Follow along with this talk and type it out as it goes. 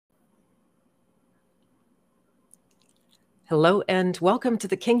Hello and welcome to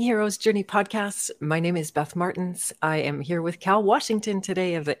the King Heroes Journey podcast. My name is Beth Martins. I am here with Cal Washington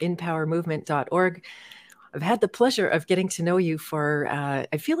today of the InPowerMovement.org. I've had the pleasure of getting to know you for,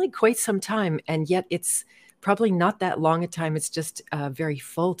 I feel like quite some time, and yet it's probably not that long a time. It's just very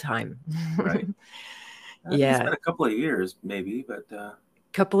full time. Right. I think it's Yeah. been a couple of years, maybe, but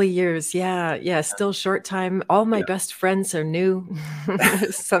Couple of years. Yeah. Still short time. All my yeah, best friends are new.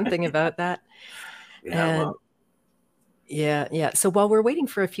 There's something about that. yeah. And Well, yeah. So while we're waiting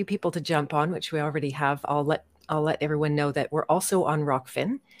for a few people to jump on, which we already have, I'll let everyone know that we're also on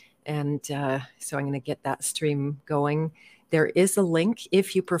Rockfin, and so I'm going to get that stream going. There is a link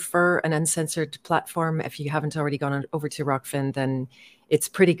if you prefer an uncensored platform. If you haven't already gone over to Rockfin, then it's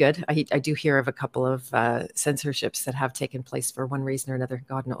pretty good. I do hear of a couple of censorships that have taken place for one reason or another.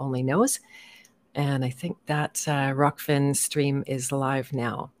 God only knows. And I think that Rockfin stream is live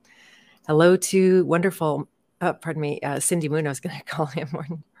now. Hello to wonderful, pardon me, Cindy Moon. I was going to call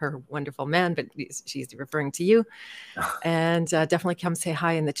him her wonderful man, but she's referring to you. And definitely come say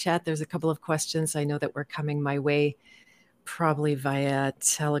hi in the chat. There's a couple of questions I know that were coming my way, probably via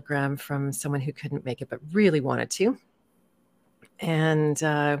Telegram from someone who couldn't make it, but really wanted to. And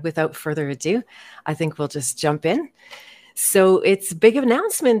without further ado, I think we'll just jump in. So it's big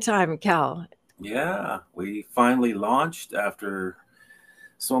announcement time, Cal. yeah, we finally launched after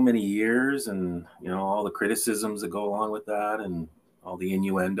so many years, and all the criticisms that go along with that, and all the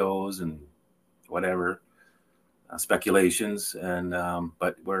innuendos and whatever speculations, and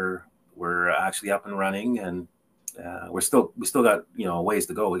but we're actually up and running, and we still got ways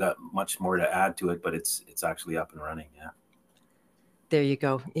to go. We got much more to add to it, but it's actually up and running. Yeah. There you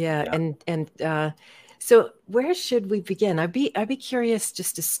go. Yeah. And so where should we begin? I'd be curious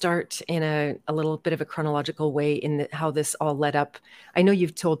just to start in a little bit of a chronological way in how this all led up. I know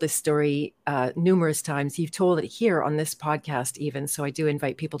you've told this story numerous times. You've told it here on this podcast even. So I do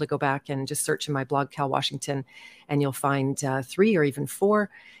invite people to go back and just search in my blog, Cal Washington, and you'll find 3 or even 4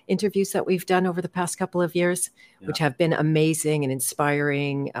 interviews that we've done over the past couple of years, which have been amazing and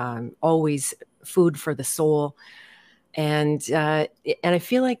inspiring, always food for the soul. And I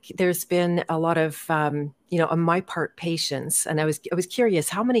feel like there's been a lot of on my part patience. And I was curious,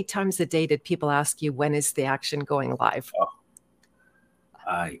 how many times a day did people ask you, when is the action going live? Oh,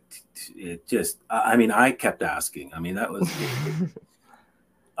 I kept asking. I mean, that was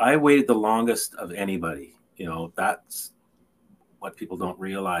I waited the longest of anybody. That's what people don't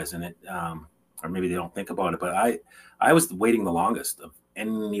realize in it, or maybe they don't think about it. But I was waiting the longest of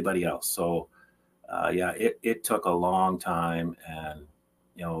anybody else. So yeah, it took a long time, and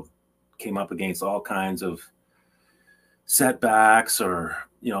came up against all kinds of setbacks or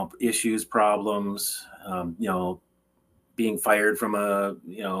issues, problems. Being fired from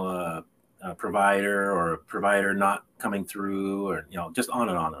a provider, or a provider not coming through, or just on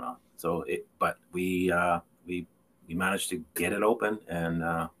and on and on. So but we managed to get it open,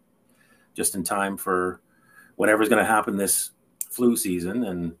 and just in time for whatever's going to happen this flu season,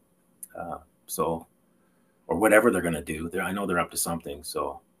 and or whatever they're going to do. I know they're up to something,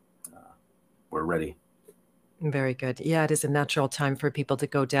 so we're ready. Very good. Yeah, it is a natural time for people to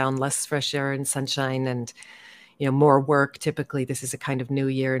go down, less fresh air and sunshine, and more work. Typically, this is a kind of new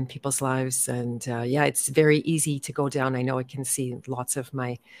year in people's lives, and yeah, it's very easy to go down. I know I can see lots of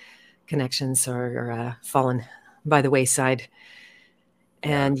my connections are fallen by the wayside.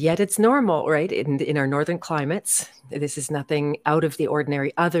 And yet it's normal, right? In our northern climates, this is nothing out of the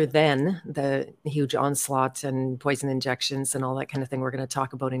ordinary other than the huge onslaught and poison injections and all that kind of thing we're going to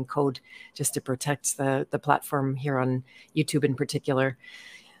talk about in code, just to protect the platform here on YouTube in particular.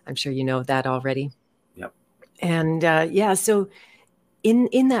 I'm sure you know that already. Yep. And yeah, so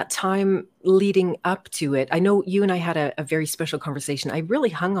in that time leading up to it, I know you and I had a very special conversation. I really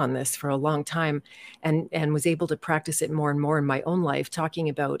hung on this for a long time, and was able to practice it more and more in my own life, talking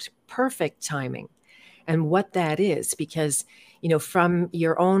about perfect timing and what that is. Because, from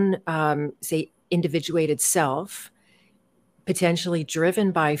your own, say, individuated self, potentially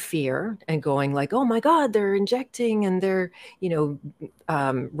driven by fear and going like, oh my God, they're injecting and they're,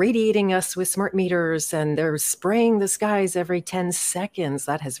 radiating us with smart meters and they're spraying the skies every 10 seconds.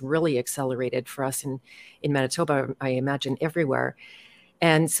 That has really accelerated for us in Manitoba, I imagine everywhere.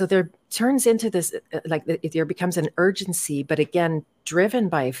 And so there turns into this, there becomes an urgency, but again, driven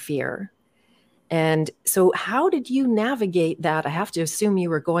by fear. And so how did you navigate that? I have to assume you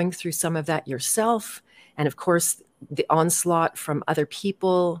were going through some of that yourself. And of course, the onslaught from other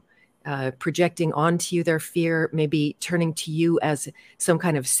people, projecting onto you their fear, maybe turning to you as some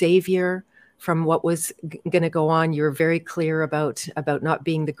kind of savior from what was going to go on. You were very clear about not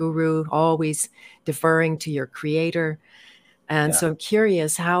being the guru, always deferring to your creator. And Yeah. so I'm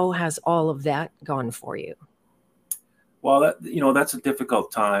curious, how has all of that gone for you? Well, that's a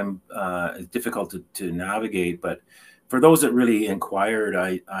difficult time. It's difficult to navigate. But for those that really inquired,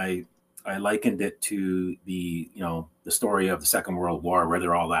 I likened it to the story of the Second World War,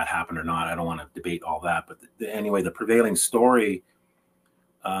 whether all that happened or not. I don't want to debate all that, but anyway, the prevailing story,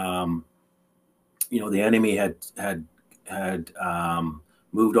 um, the enemy had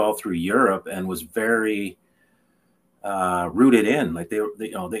moved all through Europe and was very rooted in. Like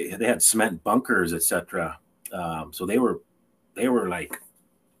they had cement bunkers, etc. So they were like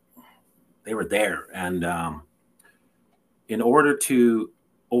they were there, and in order to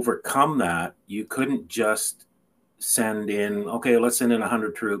overcome that, you couldn't just send in, okay, let's send in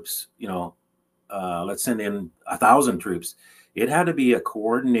 100 troops, let's send in 1,000 troops. It had to be a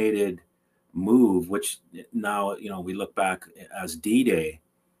coordinated move, which now, we look back as D-Day,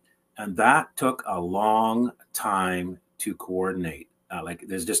 and that took a long time to coordinate. Like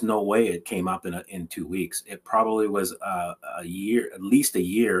there's just no way it came up in 2 weeks. It probably was a year, at least a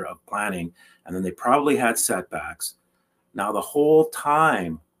year of planning, and then they probably had setbacks. Now the whole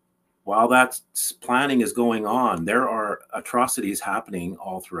time while that planning is going on, there are atrocities happening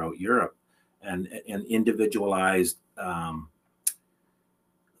all throughout Europe, and individualized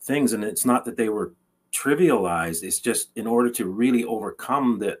things. And it's not that they were trivialized. It's just in order to really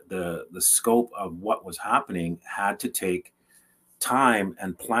overcome the scope of what was happening, had to take time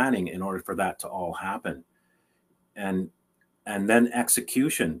and planning in order for that to all happen, and then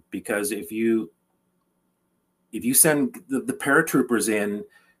execution. Because if you send the paratroopers in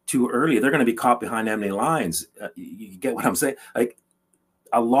too early, they're going to be caught behind enemy lines. You get what I'm saying? Like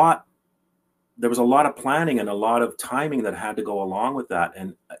there was a lot of planning and a lot of timing that had to go along with that.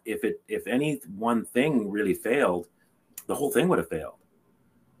 And if any one thing really failed, the whole thing would have failed.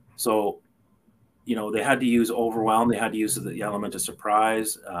 So, they had to use overwhelm. They had to use the element of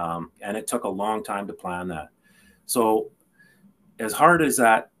surprise. And it took a long time to plan that. So as hard as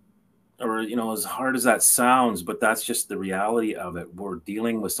that, or as hard as that sounds, but that's just the reality of it. We're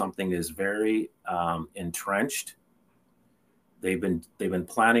dealing with something that is very entrenched. They've been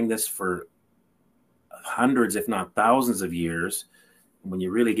planning this for hundreds, if not thousands, of years. When you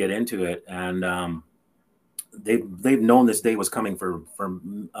really get into it, and they've known this day was coming for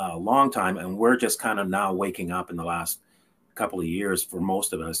a long time, and we're just kind of now waking up in the last couple of years for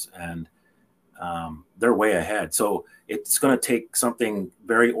most of us, and they're way ahead. So it's going to take something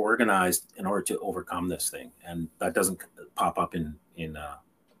very organized in order to overcome this thing, and that doesn't pop up in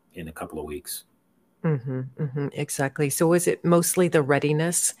a couple of weeks. Exactly. So is it mostly the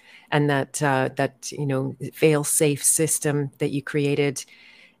readiness and that fail-safe system that you created?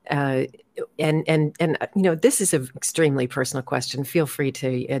 Uh, and this is an extremely personal question. Feel free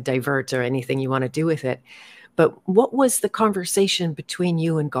to divert or anything you want to do with it. But what was the conversation between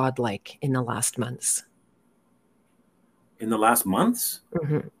you and God like in the last months? In the last months?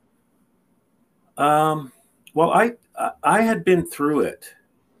 Mm-hmm. Well, I had been through it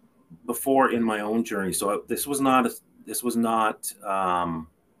before in my own journey, so this was not. I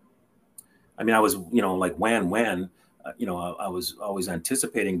mean, I was, like when, I was always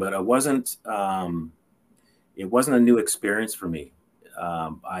anticipating, but I wasn't. It wasn't a new experience for me.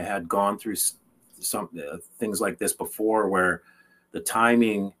 I had gone through some things like this before, where the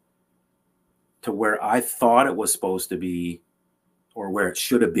timing to where I thought it was supposed to be, or where it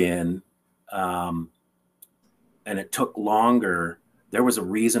should have been, and it took longer. There was a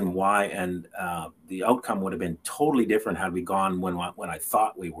reason why, and the outcome would have been totally different had we gone when I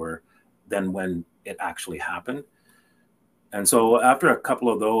thought we were, than when it actually happened. And so after a couple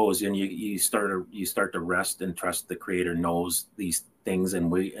of those, and you start to rest and trust the Creator knows these things,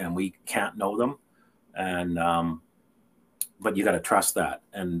 and we can't know them, and but you got to trust that,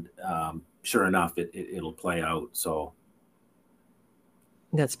 and sure enough, it'll play out. So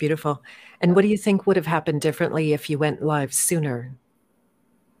That's beautiful. And what do you think would have happened differently if you went live sooner?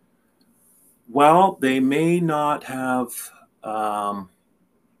 Well, they may not have. Um,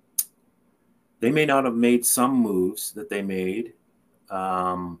 they may not have made some moves that they made,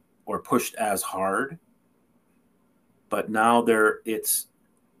 or pushed as hard, but now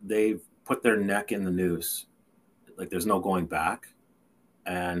they've put their neck in the noose. Like there's no going back.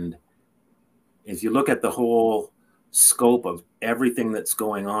 And if you look at the whole scope of everything that's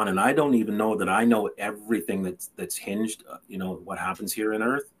going on, and I don't even know that I know everything that's hinged, what happens here on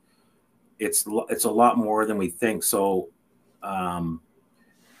Earth. It's a lot more than we think. So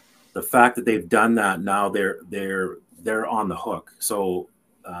the fact that they've done that, now they're on the hook. So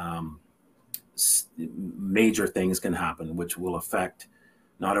major things can happen, which will affect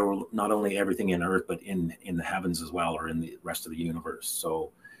not only everything in earth, but in the heavens as well, or in the rest of the universe.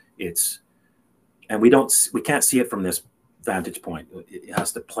 So and we can't see it from this vantage point. It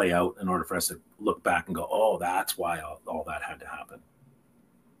has to play out in order for us to look back and go, oh, that's why all that had to happen.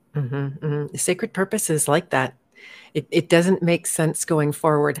 Mm-hmm, mm-hmm. Sacred purpose is like that. It doesn't make sense going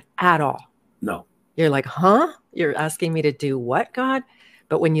forward at all. No. You're like, huh? You're asking me to do what, God?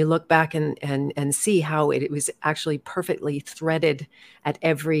 But when you look back and see how it was actually perfectly threaded at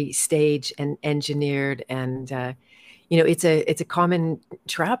every stage and engineered, and it's a common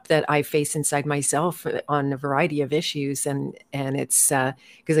trap that I face inside myself on a variety of issues, and it's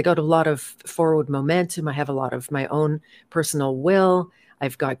because I got a lot of forward momentum. I have a lot of my own personal will.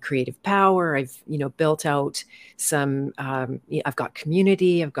 I've got creative power. I've built out some. I've got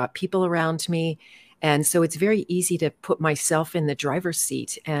community. I've got people around me. And so it's very easy to put myself in the driver's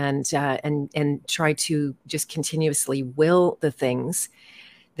seat and try to just continuously will the things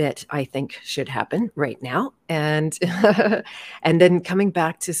that I think should happen right now. And and then coming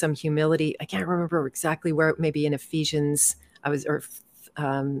back to some humility. I can't remember exactly where, maybe in Ephesians, or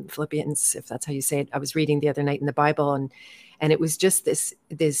Philippians, if that's how you say it. I was reading the other night in the Bible, and it was just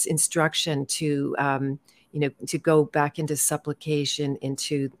this instruction to to go back into supplication,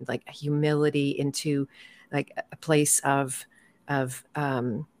 into like humility, into like a place of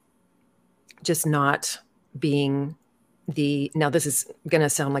just not being now this is going to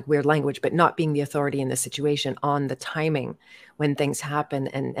sound like weird language, but not being the authority in the situation, on the timing when things happen,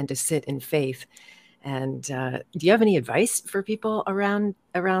 and to sit in faith. And do you have any advice for people around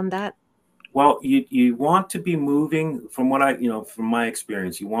that? Well, you want to be moving, from from my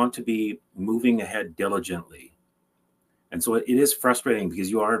experience, you want to be moving ahead diligently. And so it is frustrating because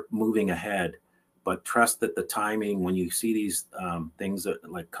you are moving ahead, but trust that the timing, when you see these things that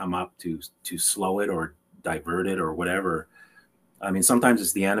like come up to slow it or divert it or whatever. I mean, sometimes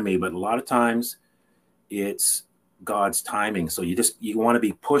it's the enemy, but a lot of times it's God's timing. So you want to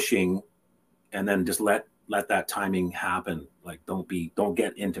be pushing, and then just let that timing happen. Like, don't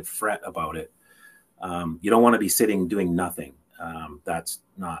get into fret about it. You don't want to be sitting doing nothing. That's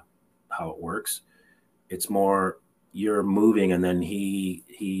not how it works. It's more you're moving, and then he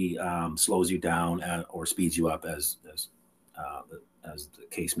slows you down or speeds you up as the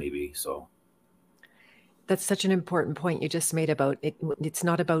case may be. So that's such an important point you just made about it. It's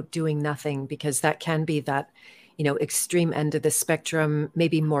not about doing nothing, because that can be that extreme end of the spectrum,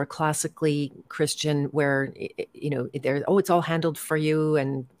 maybe more classically Christian, where it's all handled for you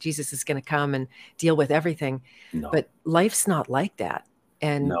and Jesus is going to come and deal with everything. No. But life's not like that.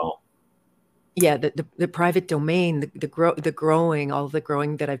 And no. Yeah, the private domain, the growing, all the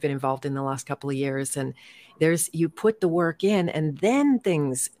growing that I've been involved in the last couple of years, and you put the work in, and then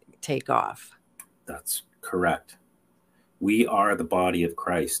things take off. That's correct. We are the body of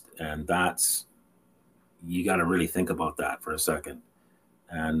Christ, and you got to really think about that for a second.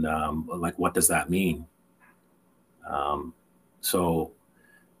 And like, what does that mean?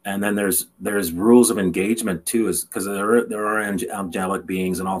 And then there's rules of engagement too, is because there are angelic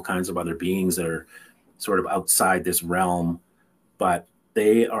beings and all kinds of other beings that are sort of outside this realm, but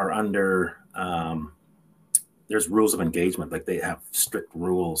they are under there's rules of engagement. Like, they have strict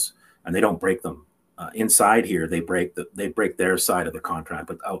rules, and they don't break them. Inside here, they break their side of the contract,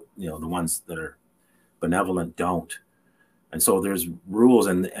 but out, the ones that are benevolent don't. And so there's rules,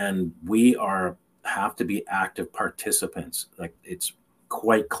 and we have to be active participants. Like, it's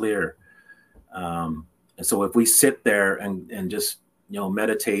quite clear. And so if we sit there and just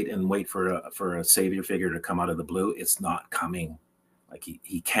meditate and wait for a savior figure to come out of the blue, it's not coming. Like,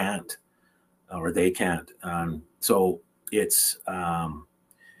 he can't, or they can't. So it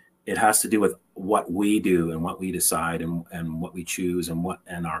has to do with what we do and what we decide and what we choose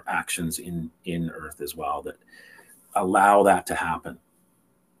and our actions in earth as well, that allow that to happen.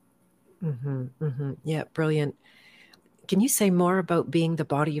 Mm-hmm, mm-hmm. Yeah, brilliant. Can you say more about being the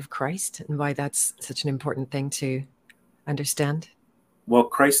body of Christ and why that's such an important thing to understand? Well,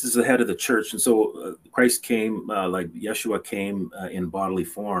 Christ is the head of the church. And so Christ came, like Yeshua came in bodily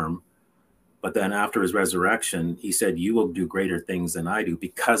form. But then after his resurrection, he said, you will do greater things than I do,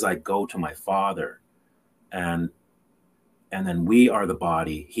 because I go to my Father. And then we are the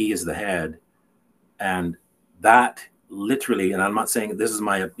body. He is the head. And that literally, and I'm not saying this is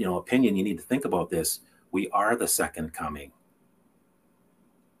my opinion, you need to think about this, we are the second coming.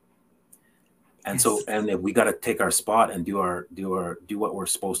 And yes. So, and we got to take our spot and do what we're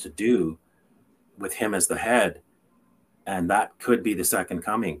supposed to do with him as the head. And that could be the second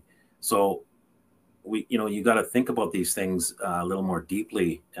coming. So you got to think about these things a little more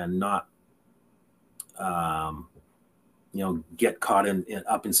deeply, and not get caught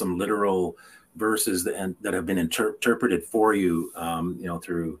up in some literal verses that have been interpreted for you,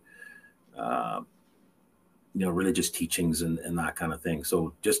 through religious teachings and that kind of thing.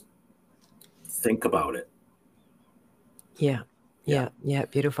 So just think about it. Yeah. Yeah.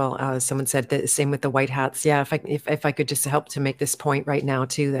 Beautiful. Someone said the same with the white hats. Yeah. If I could just help to make this point right now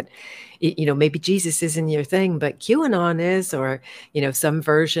too, that, maybe Jesus isn't your thing, but QAnon is, or, some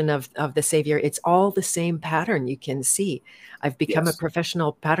version of the savior. It's all the same pattern you can see. I've become a Yes.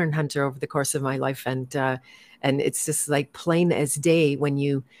 professional pattern hunter over the course of my life. And it's just like plain as day when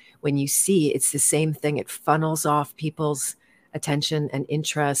you see it's the same thing. It funnels off people's attention and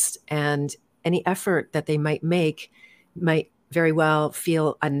interest, and any effort that they might make might very well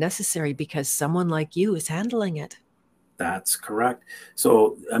feel unnecessary because someone like you is handling it. That's correct.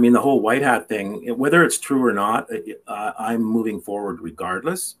 So, I mean, the whole white hat thing, whether it's true or not, I'm moving forward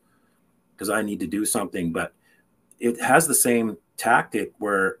regardless because I need to do something. But it has the same tactic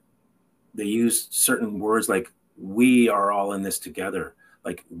where they use certain words like "we are all in this together."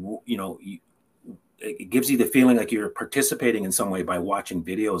 Like, it gives you the feeling like you're participating in some way by watching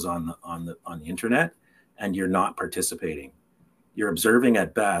videos on the internet, and you're not participating. You're observing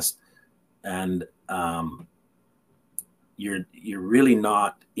at best, and you're really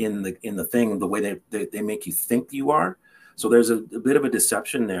not in the thing the way they make you think you are. So there's a bit of a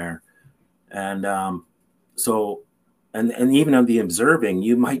deception there, and so and even of the observing,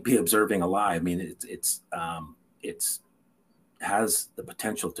 you might be observing a lie. I mean, it's has the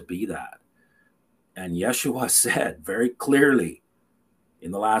potential to be that. And Yeshua said very clearly,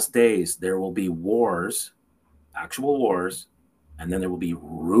 in the last days there will be wars, actual wars, and then there will be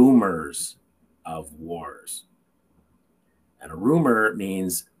rumors of wars. And a rumor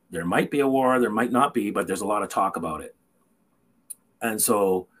means there might be a war, there might not be, but there's a lot of talk about it. And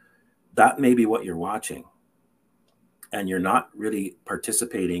so that may be what you're watching. And you're not really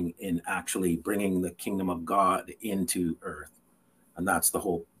participating in actually bringing the kingdom of God into earth. And that's the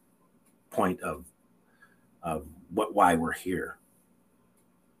whole point of why we're here.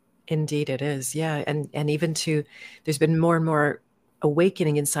 Indeed it is. Yeah. And even there's been more and more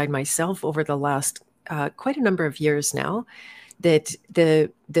awakening inside myself over the last quite a number of years now, that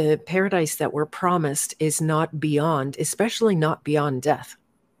the paradise that we're promised is not beyond, especially not beyond death,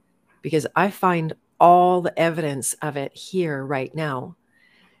 because I find all the evidence of it here right now.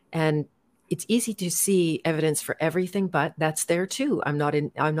 And it's easy to see evidence for everything, but that's there too. I'm not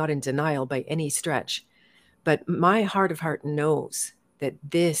in denial by any stretch. But my heart of heart knows that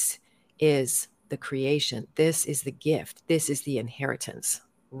this is the creation. This is the gift. This is the inheritance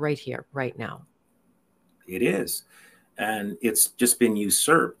right here, right now. It is. And it's just been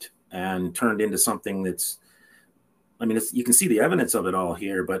usurped and turned into something that's, I mean, you can see the evidence of it all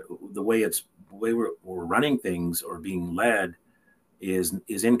here, but the way we're running things or being led is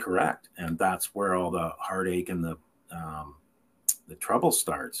incorrect. And that's where all the heartache and the trouble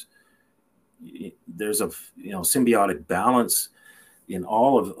starts. There's a symbiotic balance in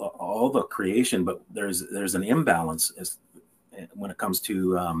all the creation, but there's an imbalance when it comes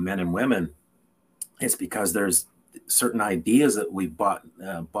to men and women. It's because there's certain ideas that we bought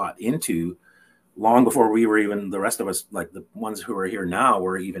into long before we were even, the rest of us, like the ones who are here now,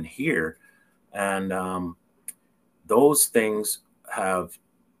 were even here, and those things are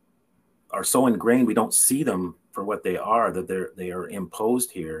so ingrained we don't see them for what they are, that they are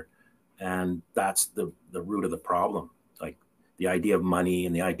imposed here. And that's the root of the problem. Like the idea of money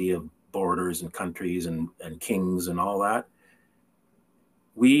and the idea of borders and countries and kings and all that.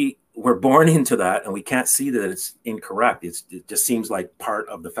 We're born into that, and we can't see that it's incorrect. It just seems like part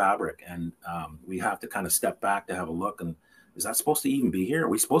of the fabric. And we have to kind of step back to have a look. And is that supposed to even be here? Are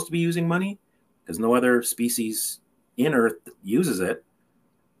we supposed to be using money? Because no other species in Earth uses it.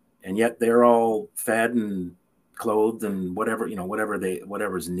 And yet they're all fed and clothed and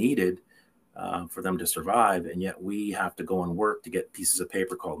whatever's needed for them to survive, and yet we have to go and work to get pieces of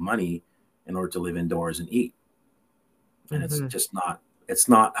paper called money in order to live indoors and eat. And it's just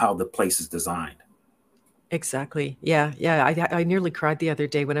not how the place is designed. Exactly. Yeah. I nearly cried the other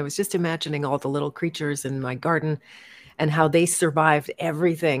day when I was just imagining all the little creatures in my garden and how they survived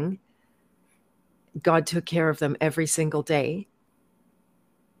everything. God took care of them every single day.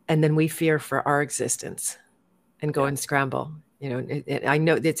 And then we fear for our existence and go and scramble. I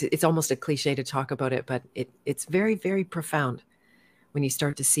know it's almost a cliche to talk about it, but it's very, very profound when you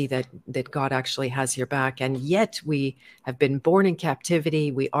start to see that God actually has your back. And yet we have been born in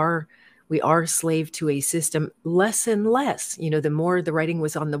captivity. We are slave to a system less and less. The more the writing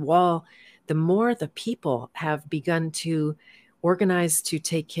was on the wall, the more the people have begun to organize to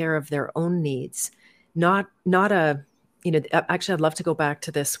take care of their own needs, not a actually, I'd love to go back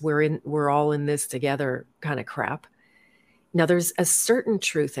to this we're all in this together kind of crap. Now, there's a certain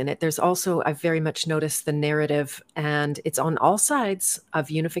truth in it. There's also, I've very much noticed the narrative, and it's on all sides of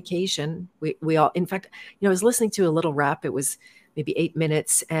unification. We all, in fact, I was listening to a little rap. It was maybe 8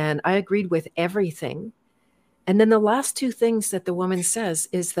 minutes, and I agreed with everything. And then the last two things that the woman says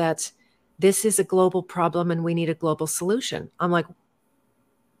is that this is a global problem and we need a global solution. I'm like,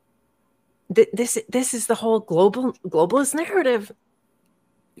 this is the whole globalist narrative.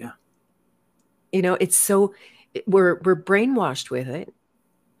 Yeah. It's so we're brainwashed with it,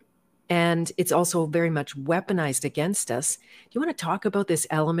 and it's also very much weaponized against us. Do you want to talk about this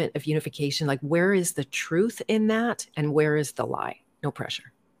element of unification? Like, where is the truth in that and where is the lie? No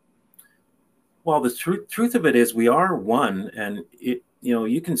pressure. Well, the truth of it is we are one, and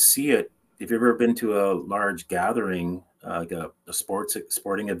you can see it if you've ever been to a large gathering, like a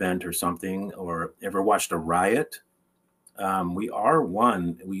sporting event or something, or ever watched a riot. We are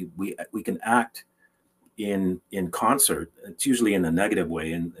one. We can act in concert. It's usually in a negative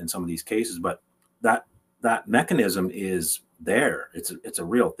way in some of these cases, but that mechanism is there. It's a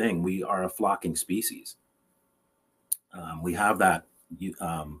real thing. We are a flocking species. We have that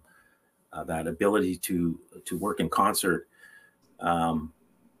ability to work in concert,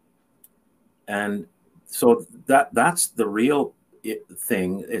 and so that's the real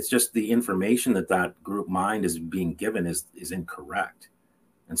thing. It's just the information that group mind is being given is incorrect,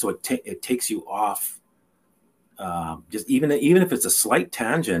 and so it takes you off. Just even if it's a slight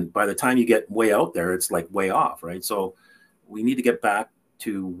tangent, by the time you get way out there, it's like way off, right? So we need to get back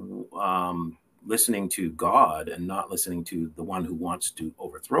to listening to God and not listening to the one who wants to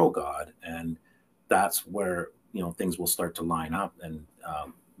overthrow God, and that's where things will start to line up and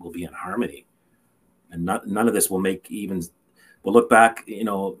we'll be in harmony. And none of this will we'll look back,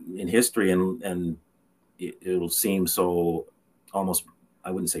 in history, and it'll seem so almost,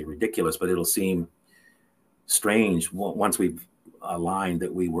 I wouldn't say ridiculous, but it'll seem strange once we've aligned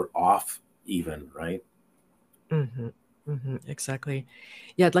that we were off even, right? Mm-hmm. Mm-hmm. Exactly.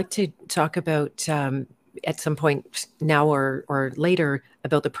 Yeah, I'd like to talk about at some point now or later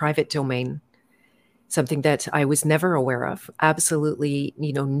about the private domain, something that I was never aware of, absolutely,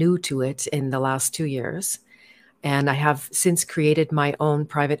 new to it in the last 2 years. And I have since created my own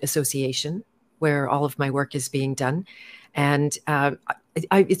private association where all of my work is being done. And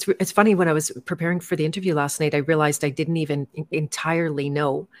it's funny, when I was preparing for the interview last night, I realized I didn't even entirely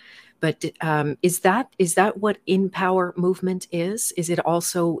know. But is that what Empower Movement is? Is it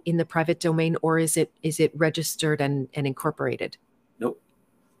also in the private domain, or is it registered and incorporated? Nope.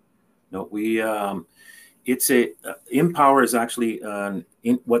 No, it's Empower is actually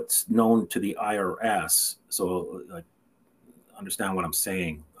what's known to the IRS. So understand what I'm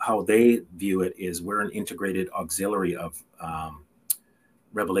saying. How they view it is we're an integrated auxiliary of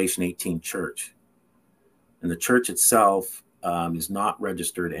Revelation 18 Church, and the church itself is not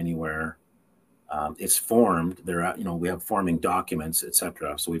registered anywhere. It's formed. We have forming documents,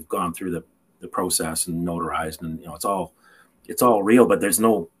 etc. So we've gone through the process and notarized, and it's all real. But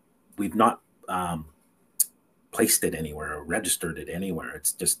we've not placed it anywhere or registered it anywhere.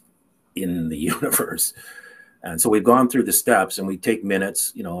 It's just in the universe. And so we've gone through the steps, and we take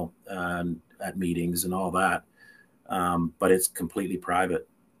minutes, at meetings and all that. But it's completely private.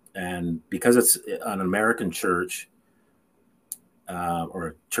 And because it's an American church, or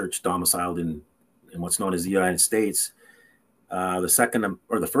a church domiciled in what's known as the United States,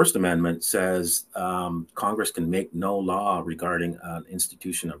 the First Amendment says Congress can make no law regarding an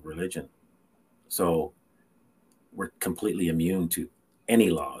institution of religion. So we're completely immune to any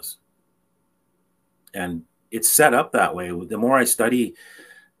laws. And it's set up that way. The more I study,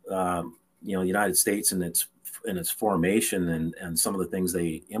 the United States and its formation and some of the things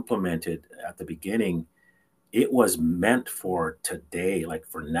they implemented at the beginning, it was meant for today, like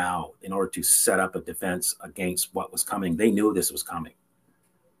for now, in order to set up a defense against what was coming. They knew this was coming.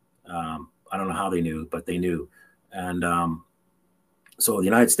 I don't know how they knew, but they knew. And so the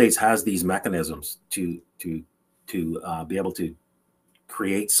United States has these mechanisms to be able to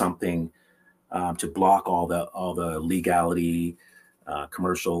create something to block all the legality,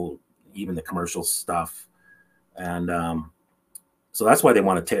 commercial, even the commercial stuff. And so that's why they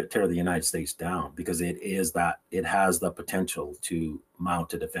want to tear the United States down, because it has the potential to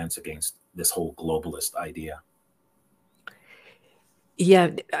mount a defense against this whole globalist idea.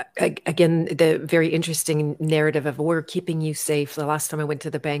 Yeah, again, the very interesting narrative of we're keeping you safe. The last time I went to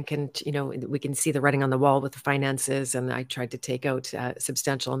the bank, and we can see the writing on the wall with the finances, and I tried to take out a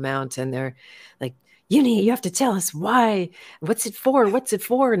substantial amount, and they're like, you have to tell us why. What's it for? What's it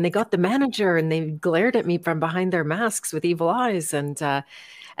for? And they got the manager and they glared at me from behind their masks with evil eyes. And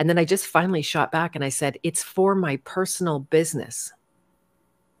then I just finally shot back and I said, it's for my personal business.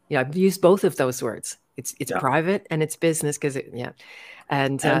 Yeah, I've used both of those words. It's Yeah. private and it's business because yeah.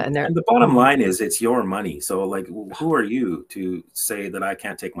 And the bottom line is it's your money. So like, who are you to say that I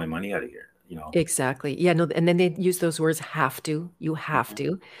can't take my money out of here? You know? exactly. Yeah, no, and then they use those words have to. You have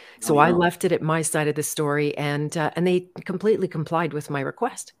to. No, So you I don't. left it at my side of the story and they completely complied with my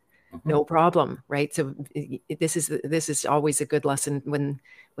request. No problem, right? So this is always a good lesson when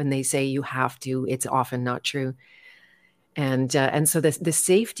they say you have to, it's often not true. And so the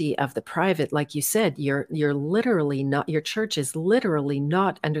safety of the private, like you said, you're literally not, your church is literally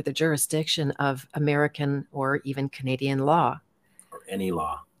not under the jurisdiction of American or even Canadian law, Or any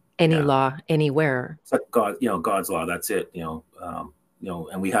law. any Yeah. law, anywhere. It's like God, God's law. That's it.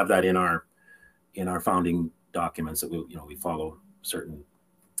 And we have that in our founding documents that we follow certain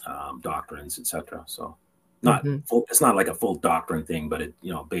doctrines, etc. So not full, it's not like a full doctrine thing, but it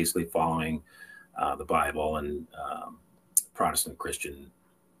basically following the Bible and Protestant Christian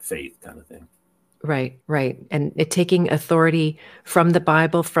faith kind of thing. Right, right. And taking authority from the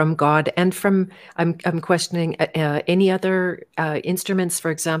Bible, from God, and from, I'm questioning any other instruments,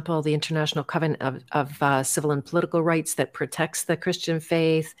 for example, the International Covenant of Civil and Political Rights that protects the Christian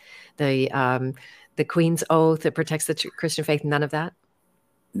faith, the Queen's Oath that protects the Christian faith, none of that?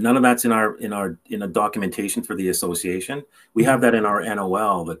 None of that's in a documentation for the association. We have that in our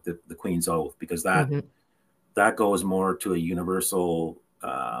NOL, the Queen's Oath, because that goes more to a universal,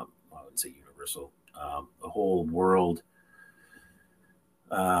 I wouldn't say universal, the whole world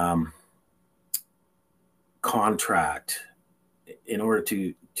contract. In order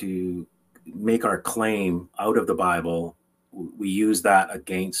to make our claim out of the Bible, we use that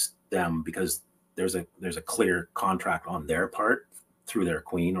against them because there's a clear contract on their part through their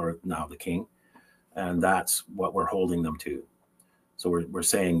queen, or now the king, and that's what we're holding them to. So we're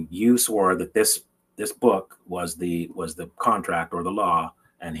saying you swore that this book was the contract or the law,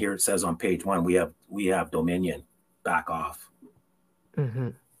 and here it says on page 1 we have dominion. Back off.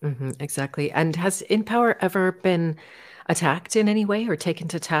 Exactly. And has InPower ever been attacked in any way or taken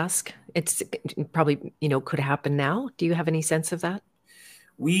to task? It's probably could happen now. Do you have any sense of that?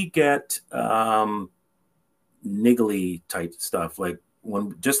 We get niggly type stuff, like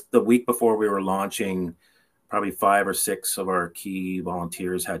when just the week before we were launching, probably 5 or 6 of our key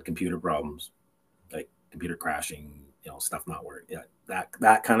volunteers had computer problems, like computer crashing, stuff not working,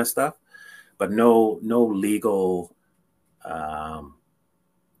 that kind of stuff, but no legal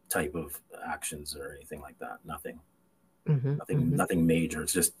type of actions or anything like that. Nothing major.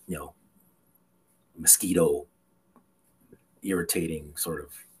 It's just mosquito irritating sort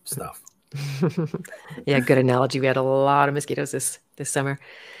of stuff. Yeah, good analogy. We had a lot of mosquitoes this summer.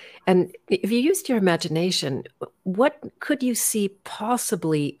 And if you used your imagination, what could you see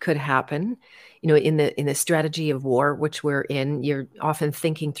possibly could happen, in the strategy of war, which we're in? You're often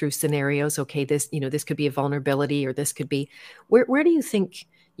thinking through scenarios. Okay, this could be a vulnerability, or this could be. Where do you think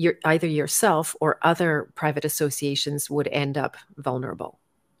either yourself or other private associations would end up vulnerable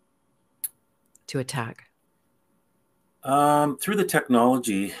to attack? Through the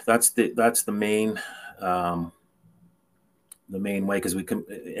technology, that's the main way, because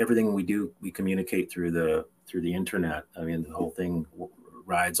everything we do, we communicate through the internet. I mean, the whole thing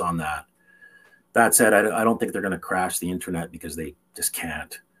rides on that. That said, I don't think they're going to crash the internet, because they just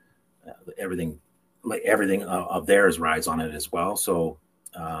can't. Everything of theirs rides on it as well. So,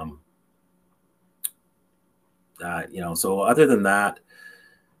 so other than that,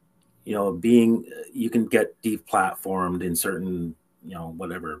 you can get deplatformed in certain,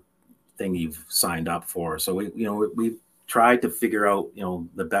 whatever thing you've signed up for. So we've tried to figure out,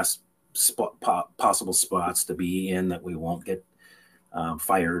 the best possible spots to be in that we won't get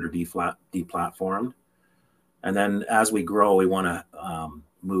fired or deplatformed. And then as we grow, we want to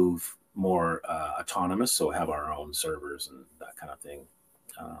move more autonomous, so have our own servers and that kind of thing,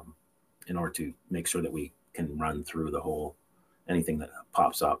 in order to make sure that we can run through anything that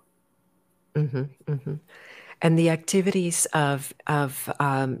pops up. And the activities of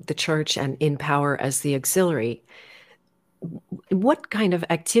the church and InPower as the auxiliary, what kind of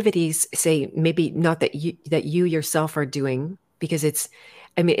activities, say, maybe not that you yourself are doing, because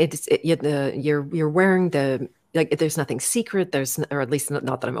you're wearing there's nothing secret, or at least not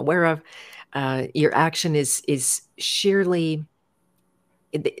that I'm aware of. Your action is sheerly,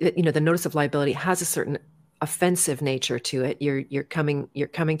 the notice of liability has a certain offensive nature to it. You're coming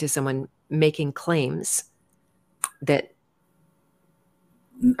to someone making claims that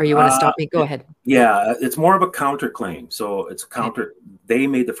Or you want to stop me? Go ahead. Yeah, it's more of a counterclaim. So it's counter. They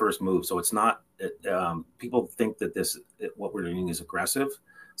made the first move, so it's not. People think that what we're doing is aggressive.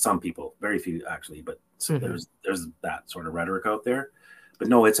 Some people, very few actually, but there's that sort of rhetoric out there. But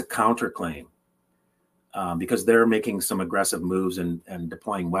no, it's a counterclaim because they're making some aggressive moves and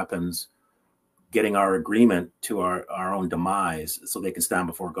deploying weapons, getting our agreement to our own demise, so they can stand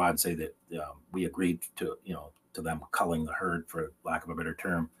before God and say that we agreed to to them culling the herd, for lack of a better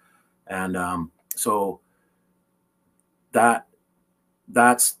term. And so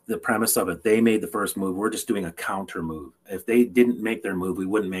that's the premise of it. They made the first move. We're just doing a counter move. If they didn't make their move, we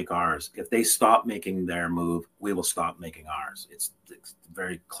wouldn't make ours. If they stop making their move, we will stop making ours. It's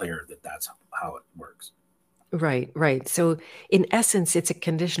very clear that that's how it works. Right, right. So in essence, it's a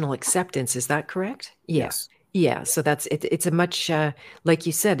conditional acceptance. Is that correct? Yeah. Yes. Yeah. So that's it. It's a much, like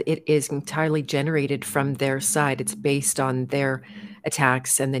you said, it is entirely generated from their side. It's based on their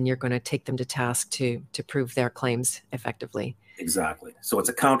attacks, and then you're going to take them to task to prove their claims effectively. Exactly. So it's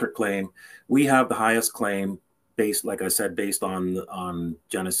a counterclaim. We have the highest claim based, like I said, based on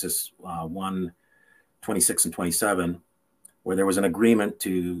Genesis 1:26 and 27, where there was an agreement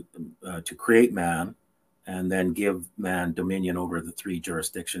to create man and then give man dominion over the three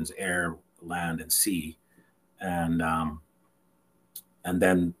jurisdictions: air, land, and sea. And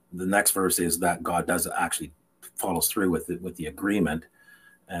then the next verse is that God does actually follows through with the agreement,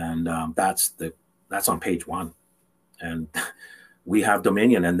 and that's on page 1. And we have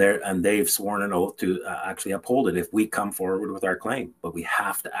dominion, and they've sworn an oath to actually uphold it if we come forward with our claim. But we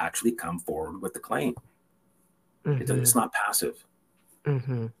have to actually come forward with the claim. It's not passive.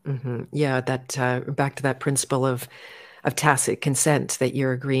 Yeah, that back to that principle of tacit consent, that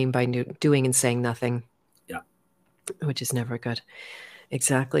you're agreeing by doing and saying nothing. Yeah, which is never good.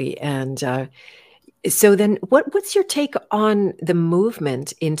 Exactly. And so then what's your take on the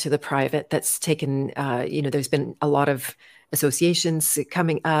movement into the private that's taken, there's been a lot of associations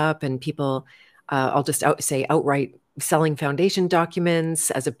coming up, and people, I'll just say outright selling foundation documents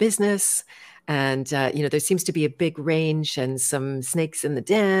as a business. And, there seems to be a big range and some snakes in the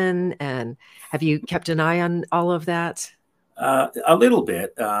den. And have you kept an eye on all of that? A little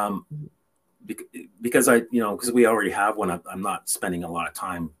bit. Because because we already have one. I'm not spending a lot of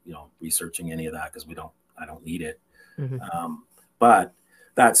time, researching any of that, because I don't need it. But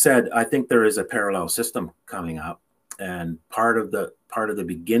that said, I think there is a parallel system coming up, and part of the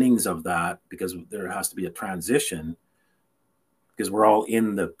beginnings of that, because there has to be a transition, because we're all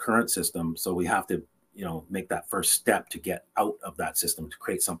in the current system, so we have to, make that first step to get out of that system, to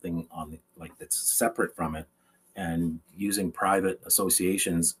create something that's separate from it, and using private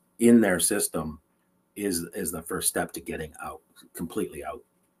associations in their system is the first step to getting out, completely out.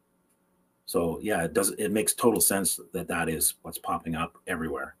 So yeah, it makes total sense that is what's popping up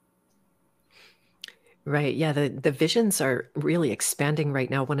everywhere. Right. Yeah. The visions are really expanding right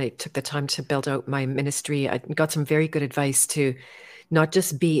now. When I took the time to build out my ministry, I got some very good advice to not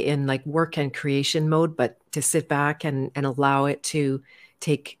just be in like work and creation mode, but to sit back and allow it to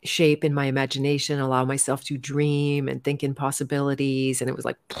take shape in my imagination, allow myself to dream and think in possibilities. And it was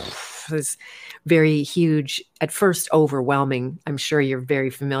like, it was very huge, at first overwhelming. I'm sure you're very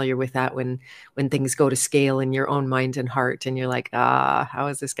familiar with that, when things go to scale in your own mind and heart, and you're like, how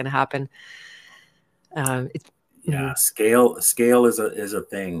is this going to happen? Scale is a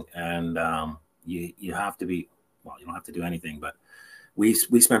thing, and you have to be, well, you don't have to do anything, but we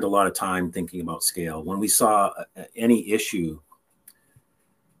spent a lot of time thinking about scale. When we saw any issue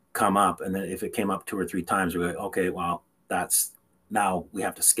come up, and then if it came up 2 or 3 times, we're like, okay, well, now we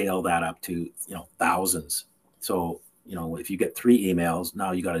have to scale that up to thousands. So if you get 3 emails,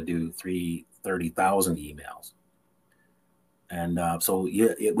 now you got to do 30,000 emails. And so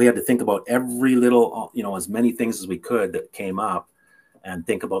we had to think about every little, as many things as we could that came up, and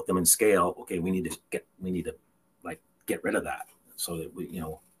think about them in scale. Okay, we need to get rid of that, so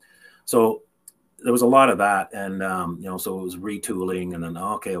that so there was a lot of that. And so it was retooling, and then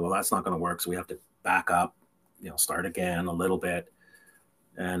okay, well, that's not going to work, so we have to back up, start again a little bit.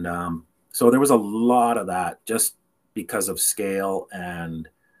 And so there was a lot of that, just because of scale. And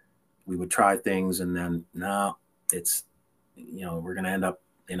we would try things, and then no, it's we're going to end up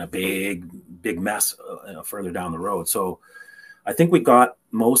in a big mess further down the road. So I think we got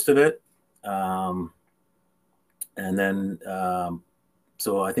most of it. And then,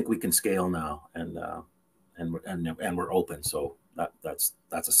 so I think we can scale now, and we're open. So that's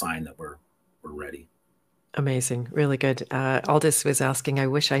a sign that we're ready. Amazing. Really good. Aldous was asking, I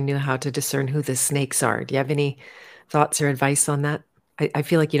wish I knew how to discern who the snakes are. Do you have any thoughts or advice on that? I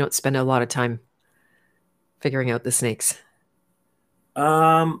feel like you don't spend a lot of time figuring out the snakes.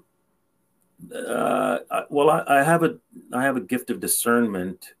 Um, well, I have a gift of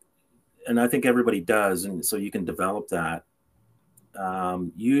discernment, and I think everybody does, and so you can develop that.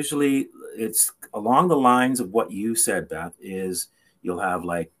 Usually, it's along the lines of what you said, Beth. Is you'll have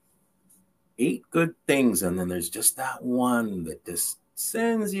like eight good things, and then there's just that one that just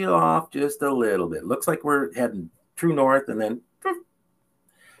sends you off just a little bit. Looks like we're heading true north, and then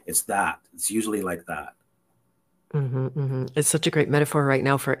it's that. It's usually like that. It's such a great metaphor right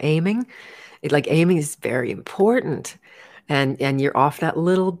now for aiming. Like aiming is very important. And you're off that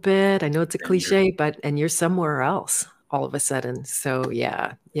little bit. I know it's a And you're cliche, but and you're somewhere else all of a sudden. So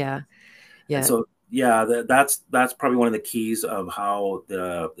yeah, yeah, and yeah. so yeah, that's probably one of the keys of how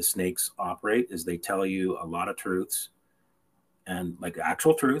the snakes operate is they tell you a lot of truths and like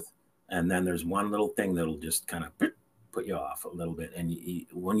actual truth, and then there's one little thing that'll just kind of put you off a little bit. And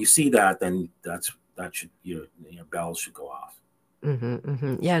when you see that, then that should your bells should go off.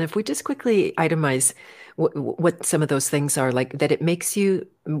 Yeah, and if we just quickly itemize what some of those things are, like that, it makes you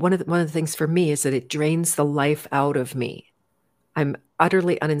one of the things for me is that it drains the life out of me. I'm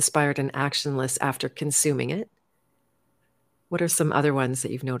utterly uninspired and actionless after consuming it. What are some other ones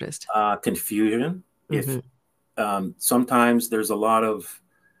that you've noticed? Confusion. If Hmm. sometimes there's a lot of,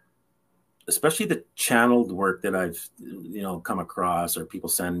 especially the channeled work that I've come across or people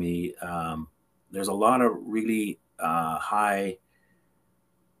send me. There's a lot of really high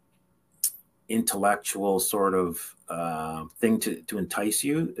intellectual sort of thing to entice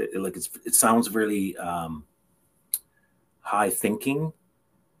you. Like it sounds really high thinking,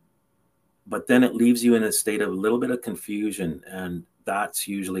 but then it leaves you in a state of a little bit of confusion, and that's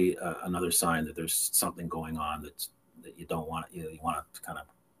usually another sign that there's something going on that you don't want. You want to kind of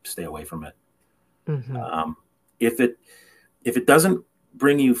stay away from it. Hmm. Um, if it doesn't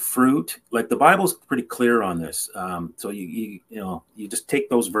bring you fruit, like the Bible's pretty clear on this. So you just take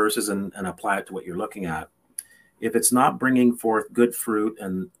those verses and apply it to what you're looking at. If it's not bringing forth good fruit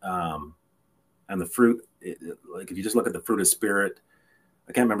and the fruit, like if you just look at the fruit of spirit,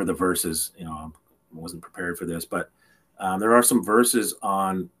 I can't remember the verses. I wasn't prepared for this, but there are some verses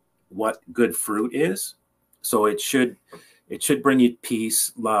on what good fruit is. So it should bring you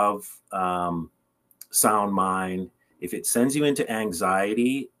peace, love, sound mind. If it sends you into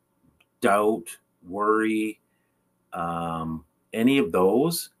anxiety, doubt, worry, any of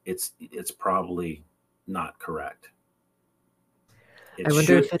those, it's probably not correct. I It wonder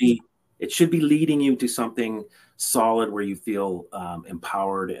should if it's be it should be leading you to something solid where you feel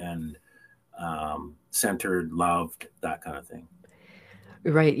empowered and centered, loved, that kind of thing.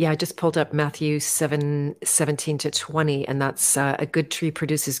 right. Yeah, I just pulled up Matthew 7:17 to 20, and that's a good tree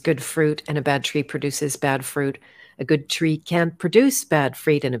produces good fruit, and a bad tree produces bad fruit. A good tree can't produce bad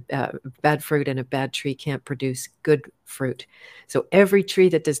fruit, and a bad tree can't produce good fruit. So every tree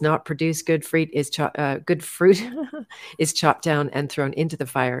that does not produce good fruit is chopped down and thrown into the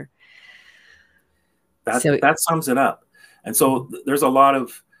fire. That So that sums it up. And so there's a lot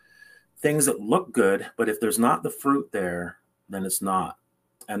of things that look good, but if there's not the fruit there, then it's not.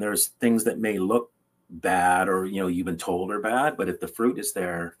 And there's things that may look bad or you've been told are bad, but if the fruit is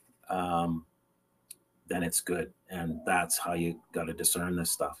there, um, then it's good. And that's how you got to discern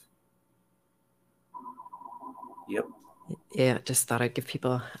this stuff. Yep. yeah, just thought I'd give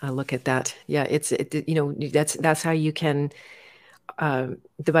people a look at that. Yeah, that's how you can. The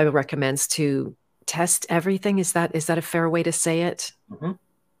Bible recommends to test everything. Is that a fair way to say it? Hmm.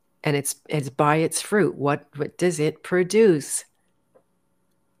 And it's by its fruit. What does it produce?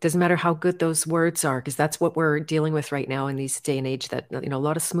 Doesn't matter how good those words are, because that's what we're dealing with right now in these day and age. That a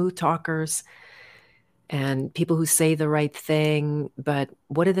lot of smooth talkers and people who say the right thing, but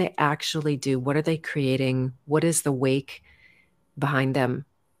what do they actually do? What are they creating? What is the wake behind them?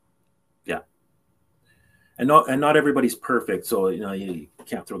 Yeah. And not everybody's perfect. So, you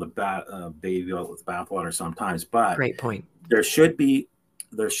can't throw the baby out with the bathwater sometimes, but Great point. there should be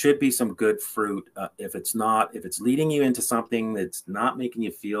there should be some good fruit. If it's leading you into something that's not making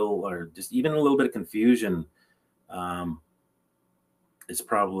you feel or just even a little bit of confusion, um, it's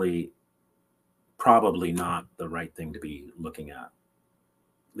probably not the right thing to be looking at.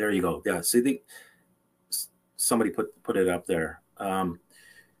 There you go. Yeah. See, somebody put it up there.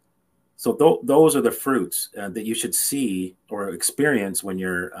 So those are the fruits that you should see or experience when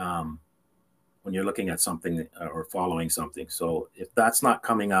you're looking at something or following something. So if that's not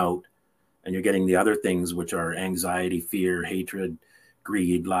coming out and you're getting the other things, which are anxiety, fear, hatred,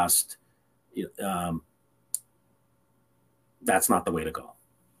 greed, lust, um, that's not the way to go.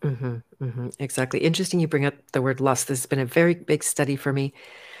 Exactly. Interesting you bring up the word lust. This has been a very big study for me.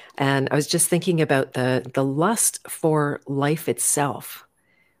 And I was just thinking about the lust for life itself,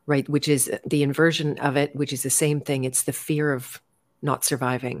 right? Which is the inversion of it, which is the same thing. It's the fear of not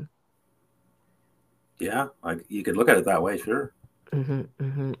surviving. Yeah, you could look at it that way, sure.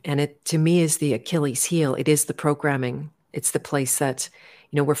 And it, to me, is the Achilles heel. It is the programming. It's the place that,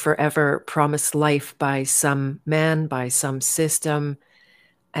 we're forever promised life by some man, by some system.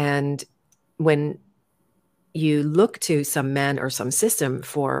 And when you look to some man or some system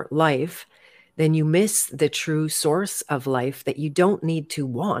for life, then you miss the true source of life that you don't need to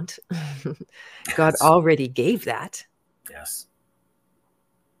want. God Yes. already gave that. Yes.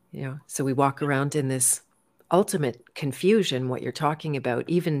 So we walk around in this ultimate confusion, what you're talking about,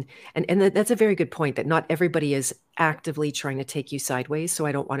 even, and that's a very good point, that not everybody is actively trying to take you sideways. So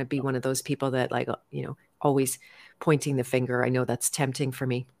I don't want to be one of those people that, like, always pointing the finger. I know that's tempting for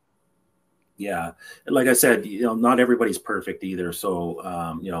me. Yeah, like I said, not everybody's perfect either. So,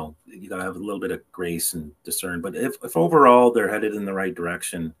 you got to have a little bit of grace and discern. But if overall they're headed in the right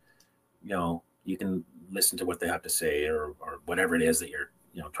direction, you can listen to what they have to say, or whatever it is that you're,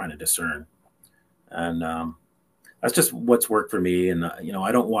 trying to discern. And that's just what's worked for me. And,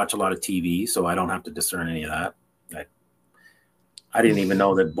 I don't watch a lot of TV, so I don't have to discern any of that. I didn't even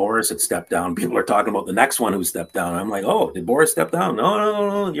know that Boris had stepped down. People are talking about the next one who stepped down. I'm like, oh, did Boris step down? No, no,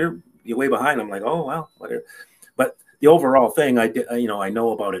 no, no. You're way behind. I'm like, oh, well, whatever. But the overall thing, I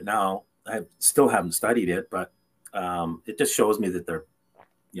know about it now. I still haven't studied it, but it just shows me that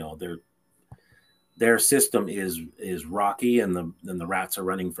their system is rocky, and the rats are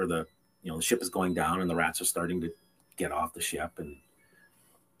running for the ship is going down, and the rats are starting to get off the ship, and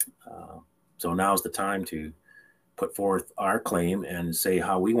so now's the time to put forth our claim and say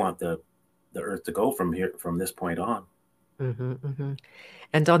how we want the earth to go from this point on.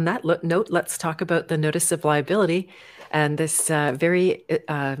 And on that note, let's talk about the notice of liability and this very,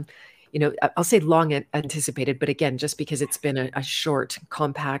 I'll say long anticipated, but again, just because it's been a short,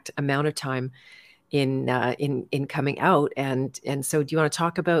 compact amount of time in coming out, and so, do you want to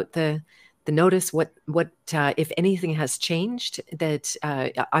talk about the notice? What if anything has changed? That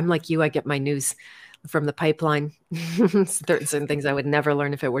I'm like you, I get my news from the pipeline. Certain things I would never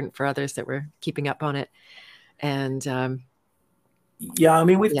learn if it weren't for others that were keeping up on it, and. Yeah, I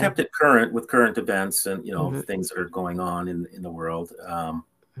mean, we've kept it current with current events and things that are going on in the world.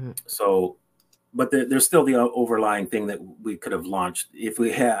 So, but there's still the overlying thing that we could have launched if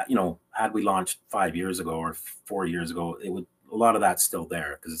we had we launched 5 years ago or 4 years ago. It would, a lot of that's still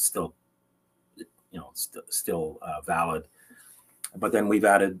there because it's still still valid. But then we've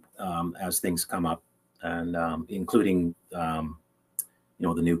added as things come up, and including the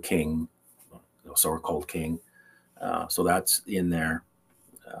new king, so-called king. So that's in there,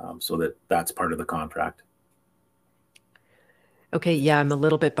 so that's part of the contract. Okay, yeah, I'm a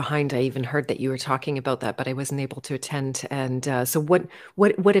little bit behind. I even heard that you were talking about that, but I wasn't able to attend. And so, what,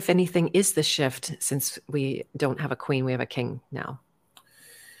 if anything, is the shift since we don't have a queen, we have a king now?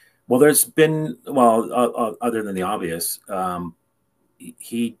 Well, there's been other than the obvious,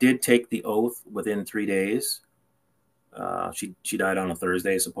 he did take the oath within 3 days. She died on a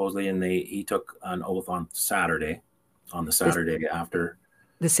Thursday supposedly, and he took an oath on the Saturday after.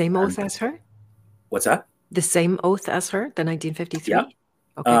 The same oath as her? What's that? The same oath as her, the 1953? Yeah.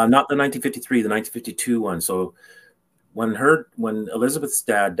 Okay. Not the 1953, the 1952 one. So when Elizabeth's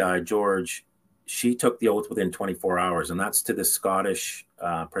dad died, George, she took the oath within 24 hours, and that's to the Scottish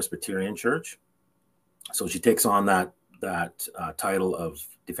Presbyterian Church. So she takes on that title of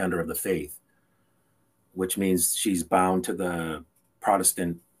Defender of the Faith, which means she's bound to the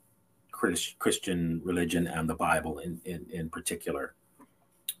Protestant Christian religion and the Bible in particular.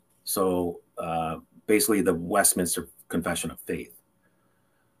 So basically the Westminster Confession of Faith.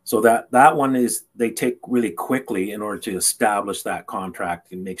 So that one is, they take really quickly in order to establish that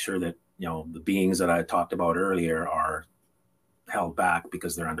contract and make sure that the beings that I talked about earlier are held back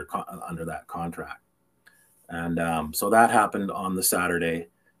because they're under that contract. And so that happened on the Saturday,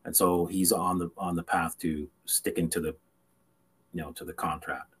 and so he's on the path to sticking to the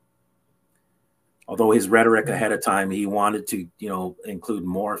contract. Although his rhetoric ahead of time, he wanted to include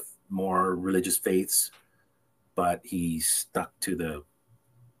more religious faiths, but he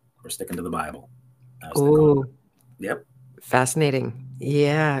we're sticking to the Bible. Oh, yep. Fascinating.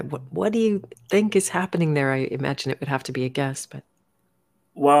 Yeah. What do you think is happening there? I imagine it would have to be a guess, but.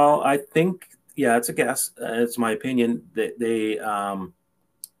 Well, I think, yeah, it's a guess. It's my opinion that they,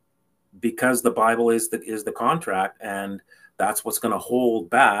 because the Bible is the contract, and that's what's going to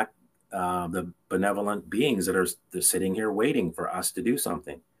hold back the benevolent beings that are sitting here waiting for us to do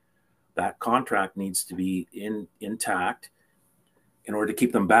something. That contract needs to be intact. in order to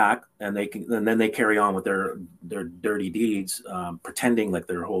keep them back, and then they carry on with their dirty deeds, pretending like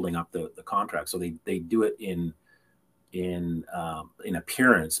they're holding up the contract. So they do it in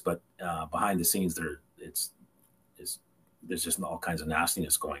appearance, but behind the scenes, there's just all kinds of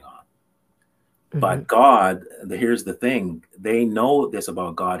nastiness going on. Mm-hmm. But God, here's the thing: they know this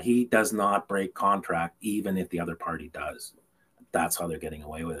about God. He does not break contract, even if the other party does. That's how they're getting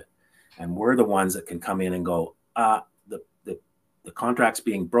away with it. And we're the ones that can come in and go, the contract's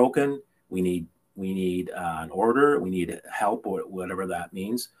being broken. We need an order. We need help, or whatever that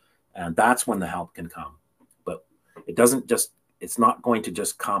means. And that's when the help can come. But it's not going to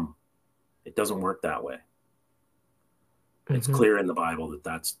just come. It doesn't work that way. Mm-hmm. It's clear in the Bible that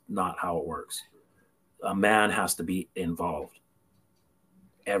that's not how it works. A man has to be involved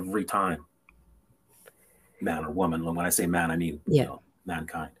every time. Man or woman. When I say man, I mean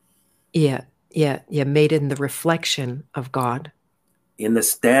mankind. Yeah. Made in the reflection of God. In the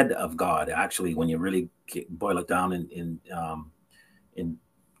stead of God, actually, when you really boil it down in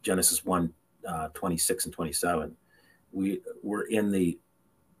Genesis 1, 26 and 27, we're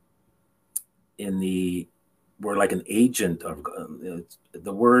we're like an agent of God.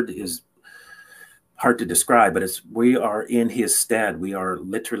 The word is hard to describe, but we are in his stead. We are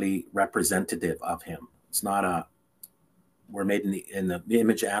literally representative of him. It's not we're made in the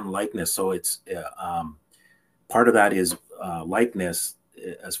image and likeness. So it's part of that is likeness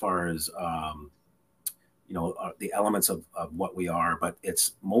as far as the elements of what we are, but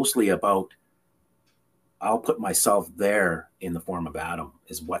it's mostly about, I'll put myself there in the form of Adam,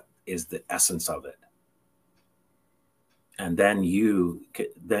 is what is the essence of it. And then you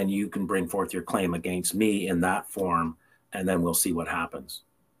can bring forth your claim against me in that form, and then we'll see what happens.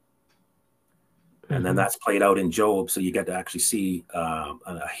 Mm-hmm. And then that's played out in Job, so you get to actually see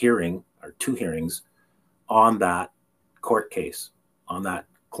a hearing or two hearings on that court case, on that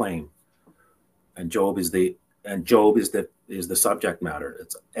claim. And Job is the subject matter.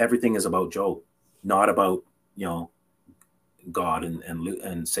 Everything is about Job, not about God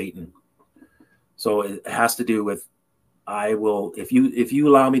and Satan. So it has to do with, I will, if you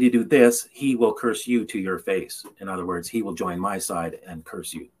allow me to do this, he will curse you to your face. In other words, he will join my side and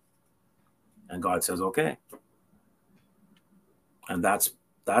curse you. And God says, okay. And that's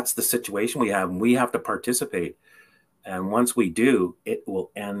the situation we have, and we have to participate. And once we do, it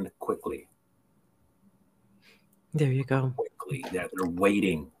will end quickly. There you go. Quickly. They're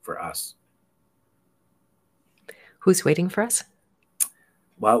waiting for us. Who's waiting for us?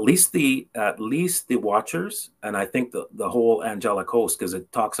 Well, at least the Watchers, and I think the whole angelic host, because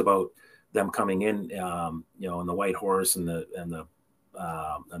it talks about them coming in, in the white horse and the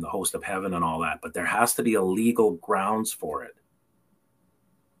host of heaven and all that. But there has to be a legal grounds for it.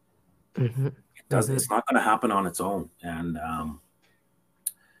 Mm-hmm. It's not going to happen on its own, and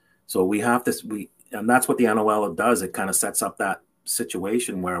so we have this. And that's what the NOL does. It kind of sets up that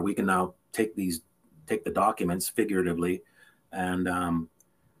situation where we can now take the documents figuratively, and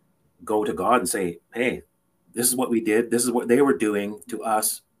go to God and say, "Hey, this is what we did. This is what they were doing to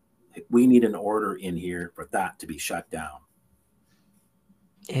us. We need an order in here for that to be shut down."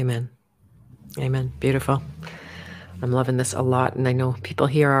 Amen. Amen. Beautiful. I'm loving this a lot, and I know people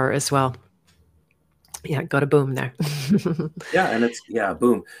here are as well. Yeah, got a boom there. Yeah, and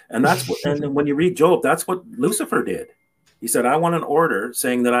boom. And and when you read Job, that's what Lucifer did. He said, I want an order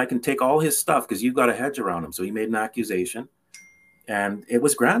saying that I can take all his stuff because you've got a hedge around him. So he made an accusation, and it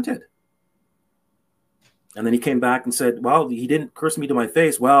was granted. And then he came back and said, well, he didn't curse me to my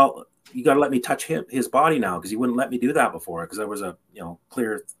face. Well, you got to let me touch his body now, because he wouldn't let me do that before, because there was a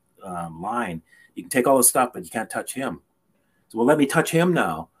clear line. You can take all his stuff, but you can't touch him. So, well, let me touch him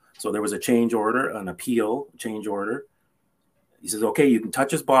now. So there was a change order, an appeal, change order. He says, okay, you can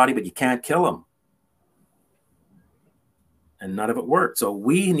touch his body, but you can't kill him. And none of it worked. So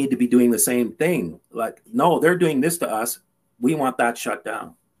we need to be doing the same thing. Like, no, they're doing this to us. We want that shut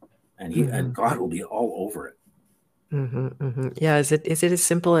down. And and God will be all over it. Mm-hmm, mm-hmm. Yeah. Is it as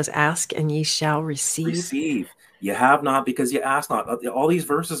simple as ask and ye shall receive? Receive. You have not because you ask not. All these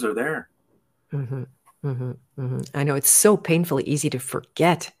verses are there. Mm-hmm, mm-hmm, mm-hmm. I know, it's so painfully easy to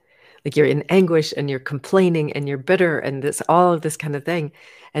forget. Like, you're in anguish and you're complaining and you're bitter and all of this kind of thing.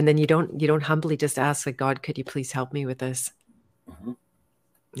 And then you don't humbly just ask, like, God, could you please help me with this? Mm-hmm.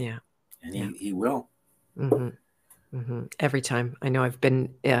 Yeah. And he will. Mm-hmm. Mm-hmm. Every time. I know I've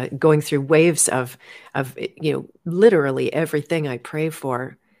been going through waves of literally everything I pray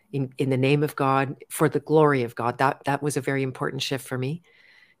for in the name of God, for the glory of God. That was a very important shift for me,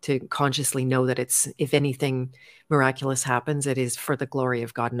 to consciously know that it's, if anything miraculous happens, it is for the glory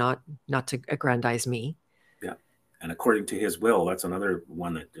of God, not to aggrandize me. Yeah. and according to his will, that's another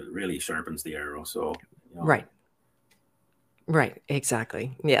one that really sharpens the arrow. So, you know, Right. Right.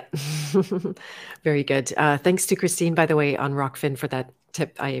 Exactly. Yeah. Very good. Thanks to Christine, by the way, on Rockfin for that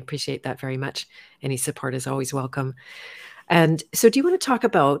tip. I appreciate that very much. Any support is always welcome. And so, do you want to talk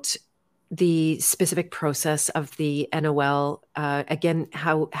about the specific process of the NOL? Again,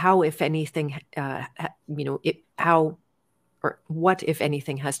 how, if anything, how or what, if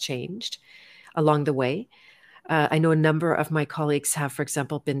anything, has changed along the way? I know a number of my colleagues have, for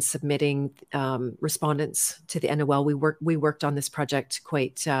example, been submitting respondents to the NOL. We worked on this project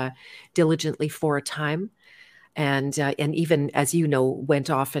quite diligently for a time, and even, as you know, went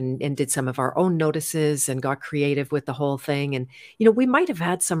off and did some of our own notices and got creative with the whole thing. And we might have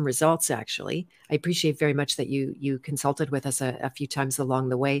had some results actually. I appreciate very much that you consulted with us a few times along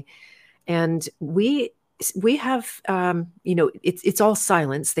the way, and we have it's all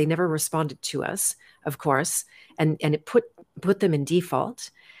silence. They never responded to us, of course, and it put them in default.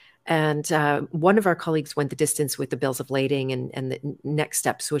 And one of our colleagues went the distance with the bills of lading and the next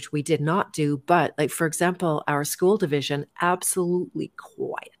steps, which we did not do. But like, for example, our school division, absolutely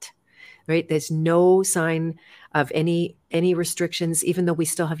quiet, right? There's no sign of any restrictions, even though we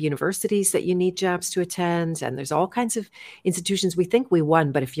still have universities that you need jobs to attend. And there's all kinds of institutions. We think we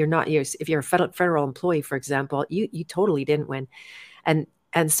won, but if you're not, if you're a federal employee, for example, you totally didn't win. And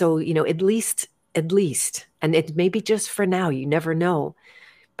so, at least, and it may be just for now, you never know.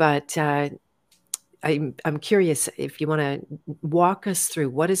 But I'm curious if you want to walk us through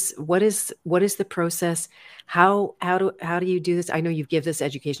what is the process? How do you do this? I know you've given this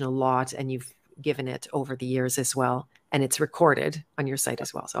education a lot, and you've given it over the years as well, and it's recorded on your site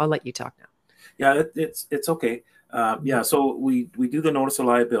as well. So I'll let you talk now. Yeah, it's okay. Yeah, so we do the notice of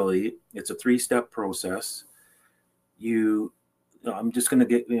liability. It's a 3-step process. I'm just going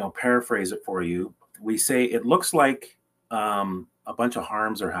to paraphrase it for you. We say it looks like a bunch of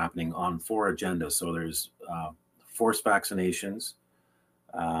harms are happening on 4 agendas. So there's forced vaccinations,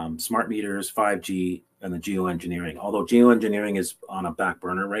 smart meters, 5G, and the geoengineering. Although geoengineering is on a back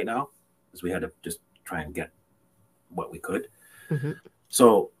burner right now, because we had to just try and get what we could. Mm-hmm.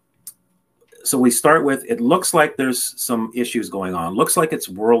 So we start with, it looks like there's some issues going on. Looks like it's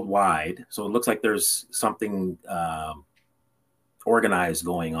worldwide. So it looks like there's something organized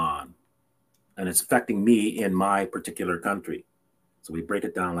going on, and it's affecting me in my particular country. So we break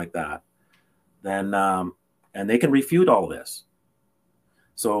it down like that. Then, and they can refute all this.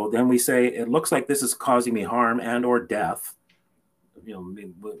 So then we say, it looks like this is causing me harm and or death.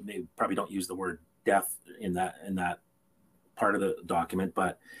 They probably don't use the word death in that part of the document,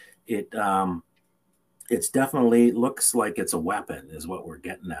 but it's definitely looks like it's a weapon is what we're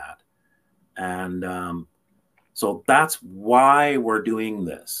getting at. And so that's why we're doing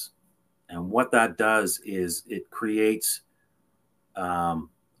this. And what that does is it creates a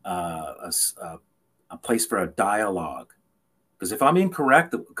place for a dialogue. Because if I'm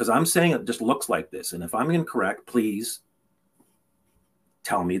incorrect, because I'm saying it just looks like this, and if I'm incorrect, please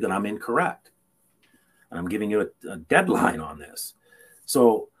tell me that I'm incorrect. And I'm giving you a deadline on this.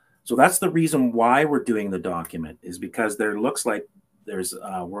 So that's the reason why we're doing the document, is because there looks like there's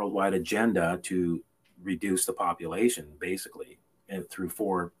a worldwide agenda to reduce the population, basically, and through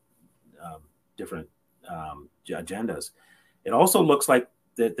 4 different agendas. It also looks like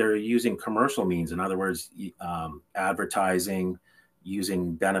that they're using commercial means. In other words, advertising,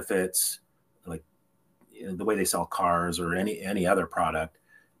 using benefits, like the way they sell cars or any other product,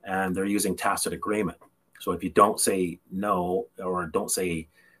 and they're using tacit agreement. So if you don't say no, or don't say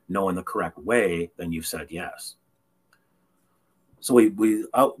no in the correct way, then you've said yes. So we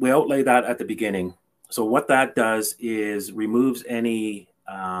outlay that at the beginning. So what that does is removes any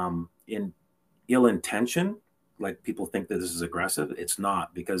ill intention, like people think that this is aggressive. It's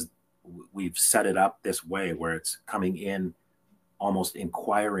not, because we've set it up this way where it's coming in almost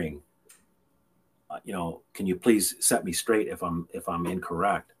inquiring, can you please set me straight if I'm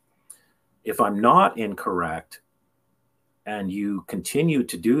incorrect? If I'm not incorrect and you continue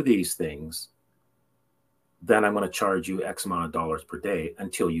to do these things, then I'm going to charge you X amount of dollars per day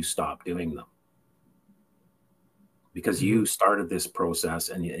until you stop doing them. Because you started this process,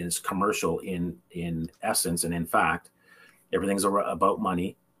 and it's commercial in essence, and in fact, everything's about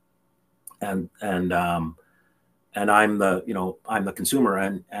money, and I'm the consumer,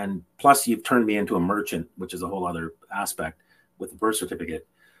 and plus you've turned me into a merchant, which is a whole other aspect with the birth certificate.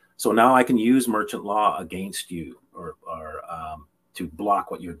 So now I can use merchant law against you, or to block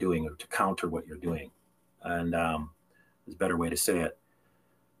what you're doing, or to counter what you're doing, and there's a better way to say it.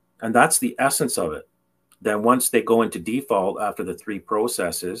 And that's the essence of it. Then once they go into default after the 3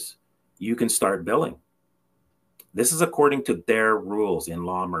 processes, you can start billing. This is according to their rules in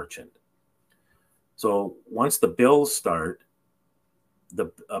Law Merchant. So once the bills start,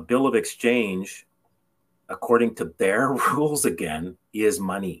 a bill of exchange, according to their rules again, is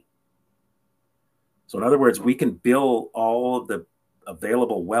money. So in other words, we can bill all of the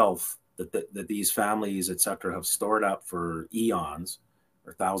available wealth that these families, et cetera, have stored up for eons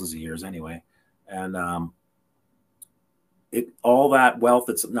or thousands of years anyway. And all that wealth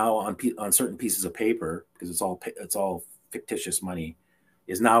that's now on certain pieces of paper, because it's all fictitious money,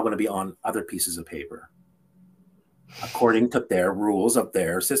 is now going to be on other pieces of paper according to their rules of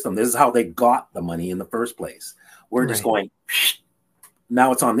their system. This is how they got the money in the first place. We're just going,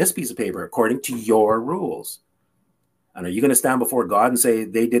 now it's on this piece of paper according to your rules. And are you going to stand before God and say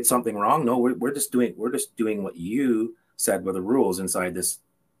they did something wrong? No, we're just doing what you said were the rules inside this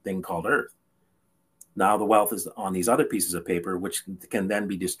thing called Earth. Now the wealth is on these other pieces of paper, which can then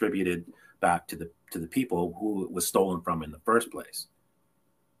be distributed back to the people who it was stolen from in the first place.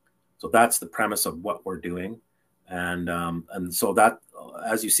 So that's the premise of what we're doing. And so that,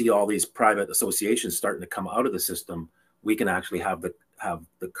 as you see all these private associations starting to come out of the system, we can actually have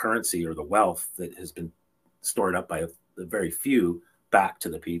the currency or the wealth that has been stored up by the very few back to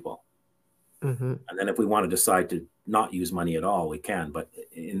the people. And then if we want to decide to not use money at all, we can. But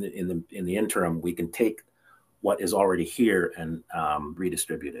in the interim, we can take what is already here and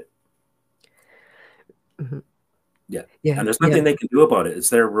redistribute it. Yeah. And there's nothing they can do about it. It's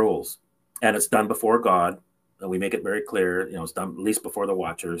their rules, and it's done before God. And we make it very clear, it's done at least before the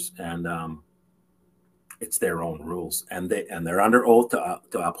Watchers, and it's their own rules, and they're under oath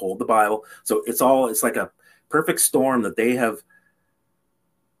to uphold the Bible. So it's like a perfect storm that they have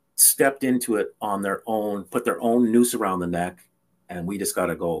stepped into it on their own, put their own noose around the neck, and we just got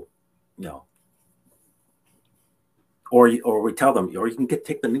to go, or we tell them, or you can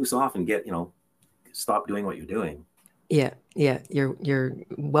take the noose off and stop doing what you're doing. Yeah. You're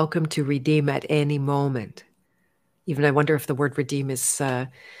welcome to redeem at any moment. Even I wonder if the word redeem is a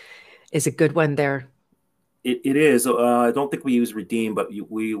good one there. It is. I don't think we use redeem, but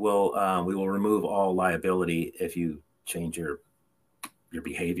we will remove all liability if you change your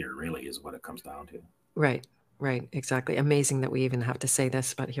behavior. Really, is what it comes down to. Right. Exactly. Amazing that we even have to say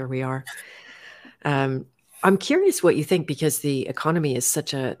this, but here we are. I'm curious what you think, because the economy is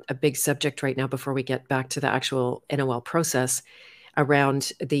such a big subject right now. Before we get back to the actual NOL process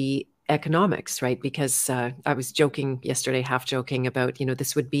around the economics, right? Because I was joking yesterday, half joking about,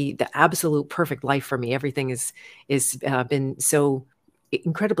 this would be the absolute perfect life for me. Everything is been so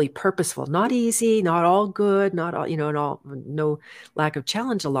incredibly purposeful, not easy, not all good, not all, and all, no lack of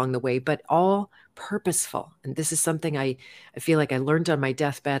challenge along the way, but all purposeful. And this is something I feel like I learned on my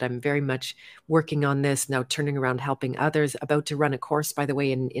deathbed. I'm very much working on this now, turning around, helping others, about to run a course, by the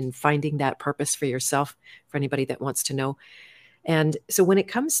way, in finding that purpose for yourself, for anybody that wants to know. And so when it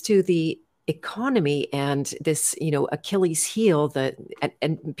comes to the economy and this, Achilles heel, that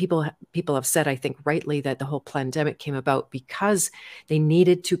and people have said, I think rightly, that the whole pandemic came about because they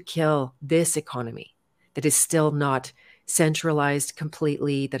needed to kill this economy that is still not centralized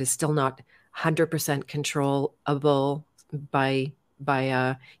completely, that is still not 100% controllable by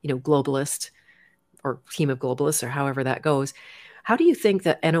globalist or team of globalists, or however that goes. How do you think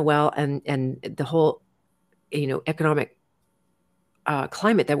that NOL and the whole economic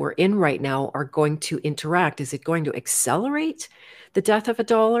climate that we're in right now are going to interact? Is it going to accelerate the death of a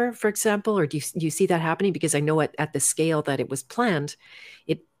dollar, for example, or do you see that happening? Because I know at the scale that it was planned,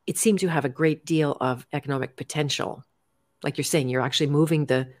 it seemed to have a great deal of economic potential. Like you're saying, you're actually moving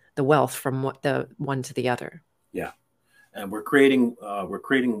the wealth from the one to the other. Yeah, and we're creating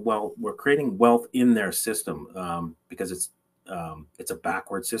wealth in their system, because it's a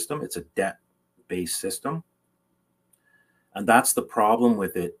backward system. It's a debt-based system. And that's the problem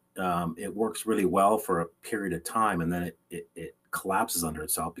with it. It works really well for a period of time, and then it collapses under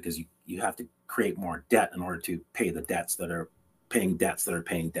itself, because you have to create more debt in order to pay the debts that are paying debts that are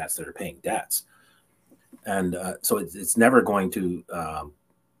paying debts that are paying debts. And so it's never going to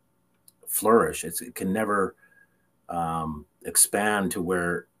flourish. It can never expand to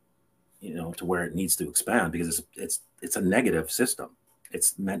where it needs to expand, because it's a negative system.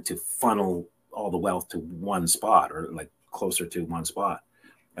 It's meant to funnel all the wealth to one spot, or like closer to one spot,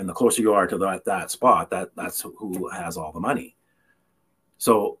 and the closer you are to that spot, that's who has all the money.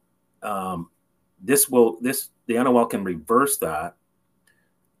 So the NOL can reverse that,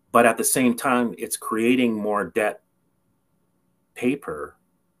 but at the same time, it's creating more debt paper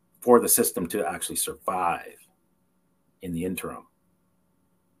for the system to actually survive in the interim.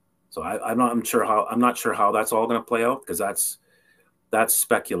 So I'm not sure how that's all going to play out, because that's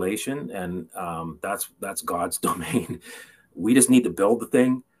speculation, and that's God's domain. We just need to build the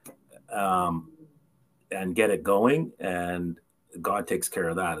thing, and get it going, and God takes care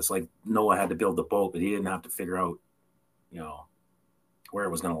of that. It's like Noah had to build the boat, but he didn't have to figure out, you know, where it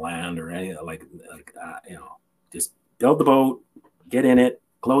was going to land or any you know, just build the boat, get in it,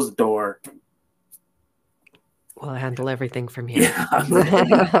 close the door. We'll handle everything from here.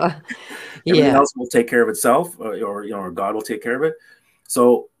 Yeah. Everything else will take care of itself, or you know, or God will take care of it.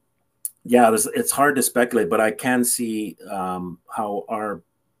 So yeah, it's hard to speculate, but I can see how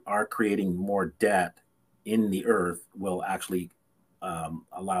our creating more debt in the earth will actually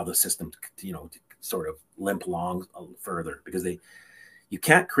allow the system to, you know, to sort of limp along further, because you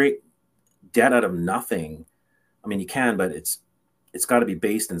can't create debt out of nothing. I mean, you can, but it's got to be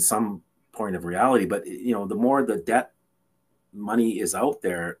based in some point of reality. But you know, the more the debt money is out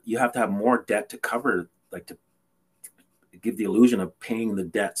there, you have to have more debt to cover, like to give the illusion of paying the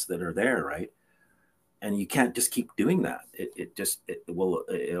debts that are there, right? And you can't just keep doing that.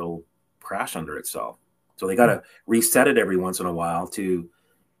 It'll crash under itself. So they got to reset it every once in a while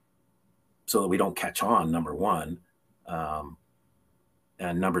so that we don't catch on, number one,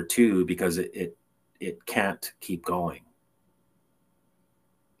 and number two, because it can't keep going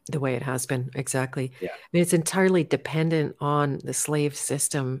the way it has been. Exactly. Yeah. I mean, it's entirely dependent on the slave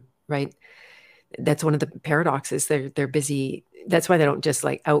system, right? That's one of the paradoxes. They're busy. That's why they don't just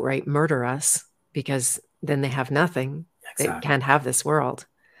like outright murder us, because then they have nothing. Exactly. They can't have this world.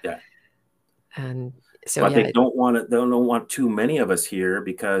 Yeah. And so, but yeah, they don't want too many of us here,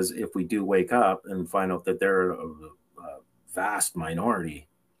 because if we do wake up and find out that they're a vast minority,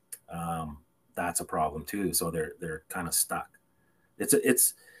 that's a problem too. So they're kind of stuck.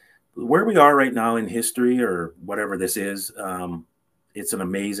 It's where we are right now in history, or whatever this is. It's an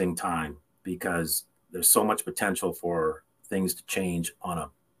amazing time, because there's so much potential for things to change on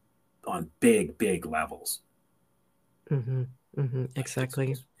big levels. Mm-hmm. Mm-hmm.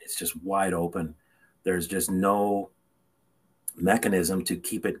 Exactly. It's just wide open. There's just no mechanism to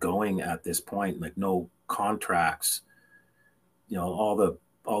keep it going at this point. Like no contracts. You know,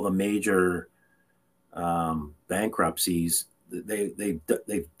 all the major bankruptcies, they've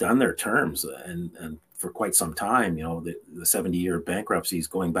done their terms, and for quite some time. You know, the 70-year bankruptcies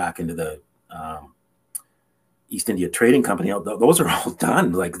going back into the East India Trading Company, those are all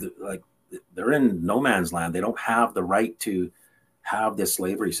done. Like they're in no man's land. They don't have the right to have this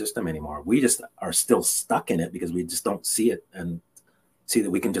slavery system anymore. We just are still stuck in it because we just don't see it and see that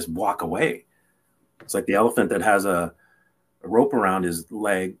we can just walk away. It's like the elephant that has a rope around his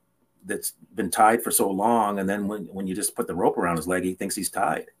leg that's been tied for so long, and then when you just put the rope around his leg, he thinks he's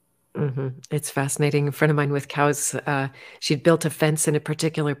tied. Mm-hmm. It's fascinating. A friend of mine with cows, she'd built a fence in a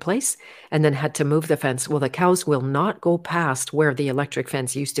particular place and then had to move the fence. Well, the cows will not go past where the electric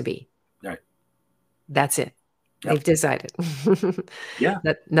fence used to be. Right. That's it. Yep. They've decided. Yeah.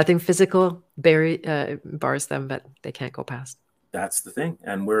 Nothing physical bars them, but they can't go past. That's the thing.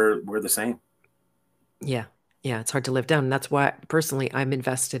 And we're the same. Yeah. Yeah. It's hard to live down. And that's why personally I'm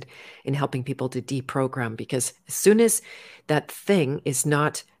invested in helping people to deprogram, because as soon as that thing is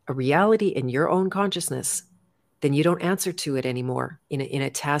not a reality in your own consciousness, then you don't answer to it anymore in a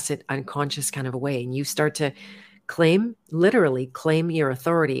tacit, unconscious kind of a way. And you start to literally claim your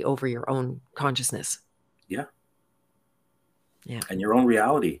authority over your own consciousness. Yeah. Yeah. And your own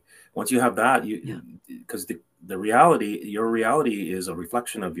reality. Once you have that, because your reality is a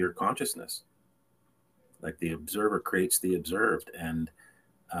reflection of your consciousness. Like the observer creates the observed. And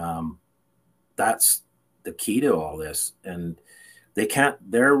that's the key to all this. And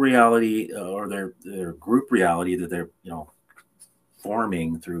their reality, or their group reality that they're, you know,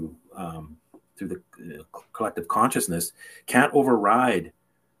 forming through the collective consciousness, can't override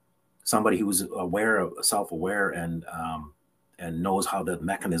somebody who's self-aware, and knows how the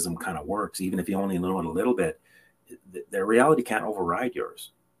mechanism kind of works. Even if you only know it a little bit, their reality can't override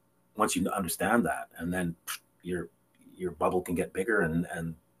yours once you understand that. And then your bubble can get bigger,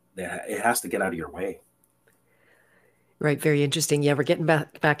 and it has to get out of your way. Right. Very interesting. Yeah, we're getting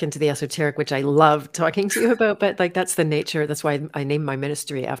back into the esoteric, which I love talking to you about, but like that's the nature. That's why I named my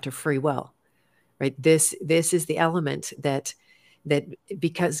ministry after free will. Right. This is the element that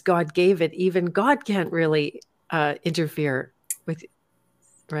because God gave it, even God can't really interfere with,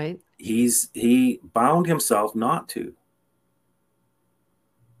 right? He bound himself not to.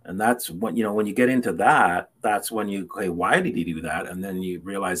 And that's when, you know, when you get into that, that's when you say, why did he do that? And then you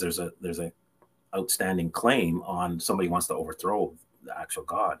realize there's a outstanding claim on somebody who wants to overthrow the actual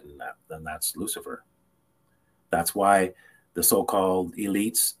God, and that's Lucifer. That's why the so-called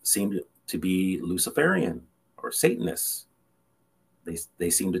elites seem to be Luciferian or Satanists. They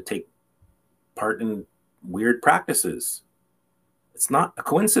seem to take part in weird practices. It's not a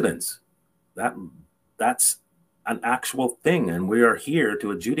coincidence. That's an actual thing, and we are here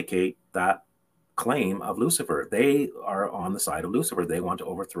to adjudicate that claim of Lucifer. They are on the side of Lucifer. They want to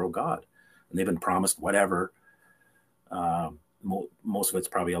overthrow God, and they've been promised whatever. Most of it's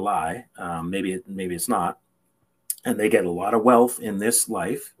probably a lie. Maybe it's not. And they get a lot of wealth in this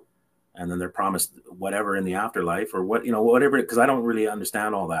life, and then they're promised whatever in the afterlife, or whatever. Because I don't really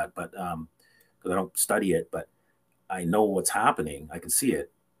understand all that, but because I don't study it, but I know what's happening. I can see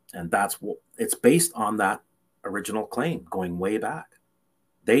it, and it's based on that original claim going way back.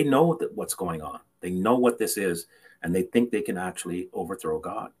 They know what's going on. They know what this is, and they think they can actually overthrow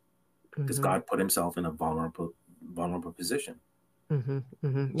God because God put himself in a vulnerable position.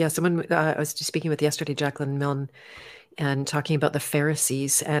 Yeah, someone I was just speaking with yesterday, Jacqueline Milne, and talking about the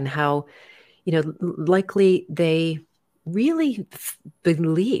Pharisees and how, likely they really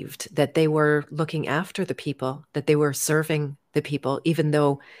believed that they were looking after the people, that they were serving the people, even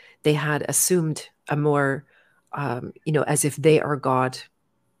though they had assumed a more, as if they are God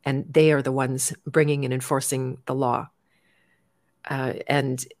and they are the ones bringing and enforcing the law.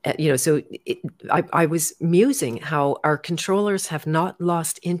 So I was musing how our controllers have not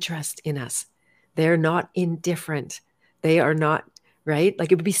lost interest in us. They're not indifferent. They are not, right?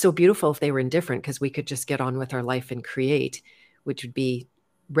 Like, it would be so beautiful if they were indifferent, because we could just get on with our life and create, which would be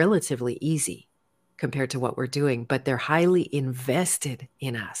relatively easy compared to what we're doing. But they're highly invested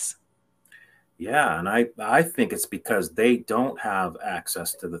in us. Yeah, and I think it's because they don't have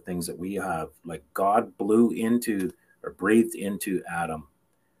access to the things that we have. Like, God blew into or breathed into Adam,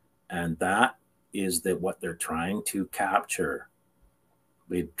 and that is what they're trying to capture.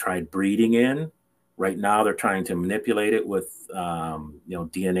 They've tried breeding in. Right now, they're trying to manipulate it with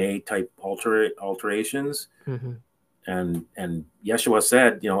DNA type alterations. And Yeshua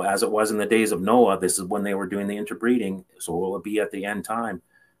said, as it was in the days of Noah, this is when they were doing the interbreeding, so will it be at the end time.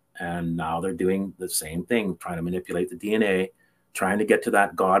 And now they're doing the same thing, trying to manipulate the DNA, trying to get to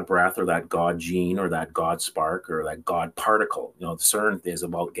that God breath or that God gene or that God spark or that God particle. The CERN is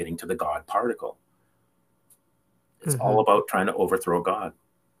about getting to the God particle. It's all about trying to overthrow God.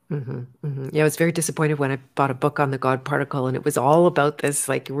 Yeah, I was very disappointed when I bought a book on the God particle, and it was all about this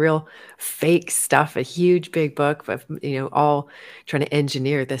like real fake stuff, a huge big book of, all trying to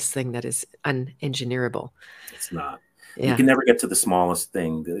engineer this thing that is unengineerable. It's not. Yeah. You can never get to the smallest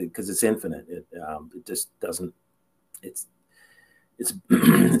thing because it's infinite. It just doesn't. It's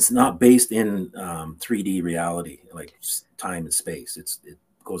it's not based in 3D reality, like time and space. It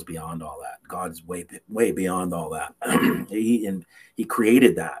goes beyond all that. God's way beyond all that. He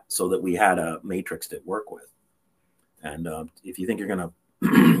created that so that we had a matrix to work with. And if you think you're going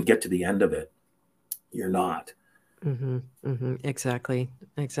to get to the end of it, you're not. Exactly.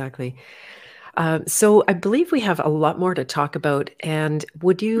 So I believe we have a lot more to talk about. And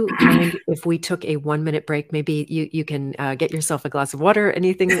would you mind if we took a 1-minute break? Maybe you can get yourself a glass of water,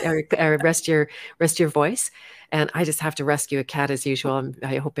 anything, or rest your voice. And I just have to rescue a cat as usual.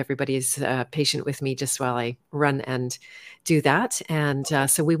 I hope everybody is patient with me just while I run and do that. And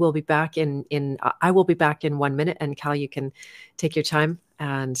so we will be back I will be back in 1 minute. And Cal, you can take your time.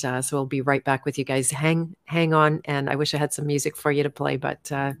 And so we'll be right back with you guys. Hang on. And I wish I had some music for you to play,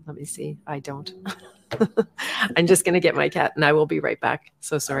 but let me see. I don't. I'm just going to get my cat and I will be right back.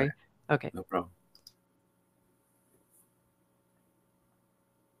 So sorry. Right. Okay. No problem.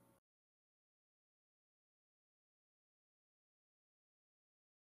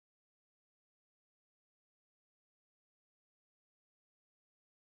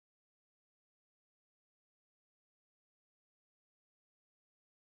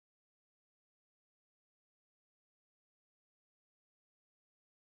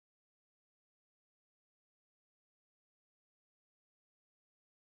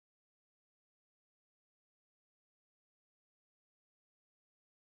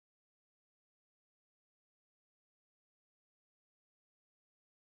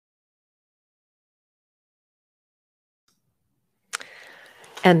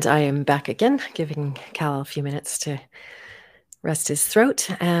 And I am back again, giving Cal a few minutes to rest his throat.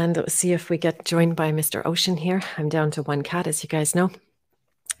 And let's see if we get joined by Mr. Ocean here. I'm down to one cat, as you guys know.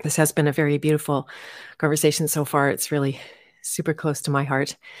 This has been a very beautiful conversation so far. It's really super close to my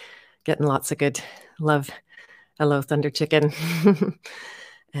heart. Getting lots of good love. Hello, Thunder Chicken.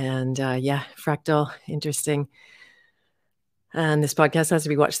 And yeah, Fractal, interesting. And this podcast has to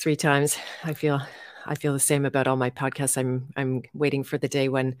be watched 3 times. I feel the same about all my podcasts. I'm waiting for the day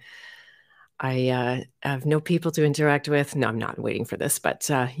when I have no people to interact with. No, I'm not waiting for this, but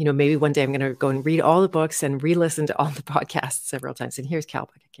maybe one day I'm going to go and read all the books and re-listen to all the podcasts several times. And here's Cal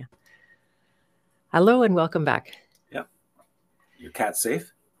back again. Hello and welcome back. Yep. Your cat's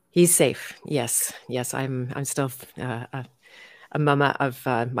safe? He's safe. Yes. I'm still a mama of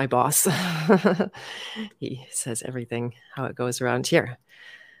my boss. He says everything how it goes around here,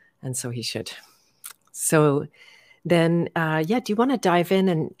 and so he should. So then, do you want to dive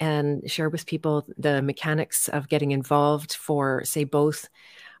in and share with people the mechanics of getting involved for, say, both?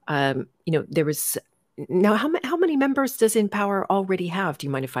 There was now how many members does Empower already have? Do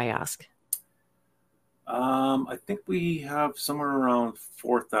you mind if I ask? I think we have somewhere around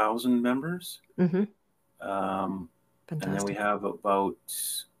 4,000 members. Mm-hmm. And then we have about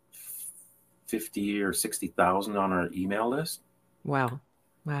 50 or 60,000 on our email list. Wow.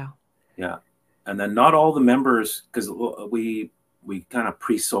 Yeah. And then not all the members, because we kind of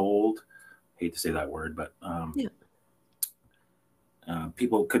pre-sold, hate to say that word, but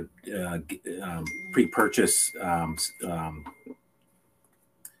people could pre-purchase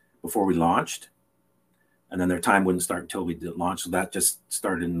before we launched. And then their time wouldn't start until we did launch. So that just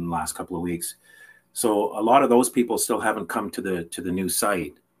started in the last couple of weeks. So a lot of those people still haven't come to the new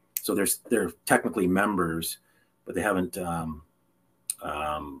site. So they're technically members, but they haven't gone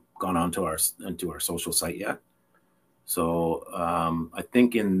onto our social site yet. So I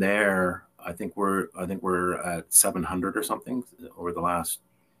think in there, I think we're at 700 or something over the last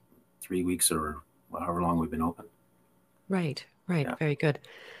 3 weeks or however long we've been open. Right. Yeah. Very good.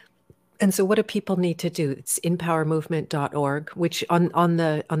 And so what do people need to do? It's empowermovement.org, which on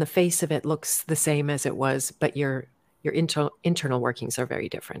the face of it looks the same as it was, but your internal workings are very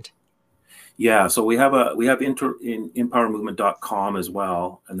different. Yeah, so we have in empowermovement.com as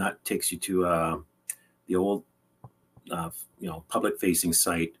well, and that takes you to the old public facing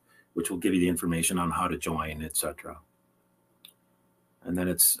site, which will give you the information on how to join, etc. And then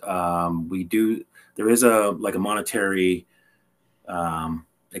it's there is a monetary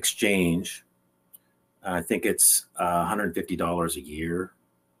exchange. I think it's $150 a year.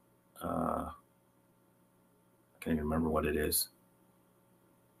 I can't even remember what it is,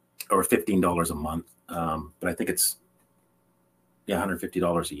 or $15 a month. But I think it's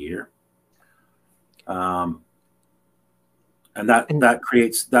 $150 a year. And that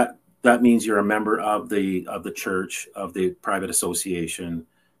creates that means you're a member of the church, of the private association,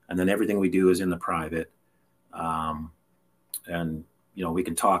 and then everything we do is in the private. And we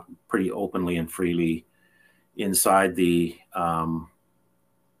can talk pretty openly and freely inside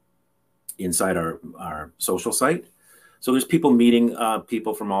inside our social site. So there's people meeting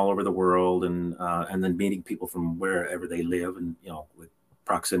people from all over the world, and then meeting people from wherever they live, and with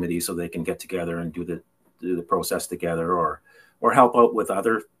proximity, so they can get together and do the process together, or help out with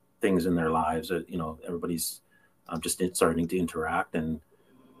other things in their lives. Everybody's just starting to interact, and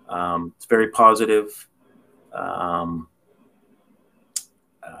it's very positive.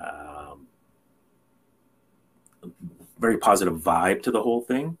 Very positive vibe to the whole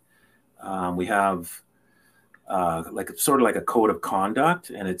thing. We have sort of like a code of conduct,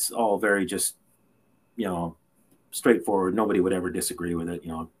 and it's all very just straightforward. Nobody would ever disagree with it.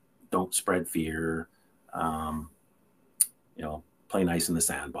 Don't spread fear. Play nice in the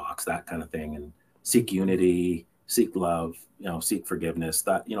sandbox, that kind of thing, and seek unity, seek love, seek forgiveness.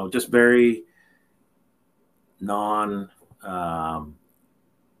 That just very non.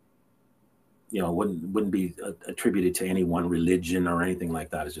 Wouldn't be attributed to any one religion or anything like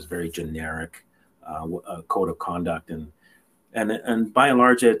that. It's just very generic code of conduct, and by and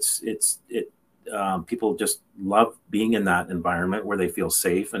large, people just love being in that environment where they feel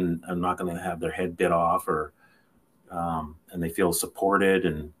safe and not going to have their head bit off, or and they feel supported,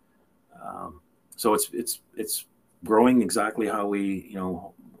 and so it's growing exactly how we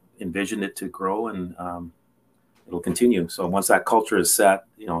envisioned it to grow, and it'll continue. So once that culture is set,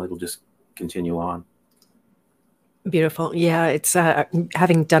 it'll just continue on. Beautiful. Yeah, it's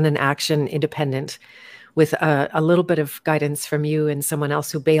having done an action independent with a little bit of guidance from you and someone else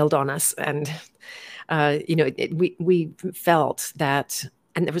who bailed on us, and we felt that,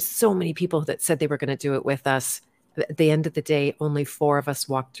 and there was so many people that said they were going to do it with us. At the end of the day, only 4 of us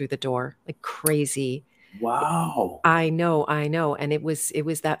walked through the door, like crazy. Wow. I know, and it was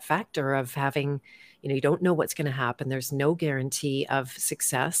that factor of having. You don't know what's going to happen. There's no guarantee of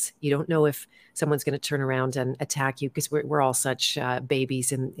success. You don't know if someone's going to turn around and attack you, because we're all such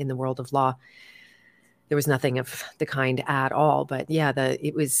babies in the world of law. There was nothing of the kind at all. But yeah,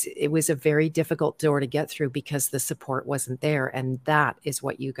 it was a very difficult door to get through because the support wasn't there, and that is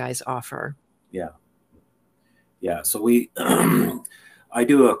what you guys offer. Yeah. So we I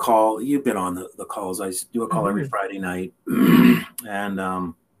do a call. You've been on the calls. I do a call every Hmm. Friday night, and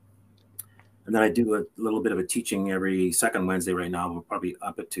then I do a little bit of a teaching every second Wednesday. Right now, we'll probably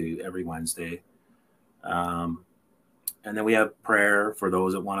up it to every Wednesday. Um, and then we have prayer for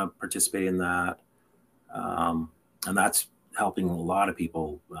those that want to participate in that, and that's helping a lot of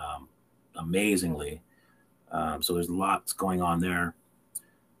people amazingly. So there's lots going on there.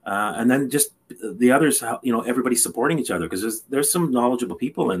 And then just the others, everybody's supporting each other because there's some knowledgeable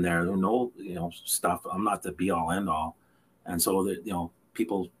people in there who know stuff. I'm not the be all end all, and so that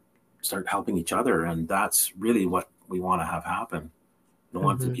people start helping each other, and that's really what we want to have happen. We don't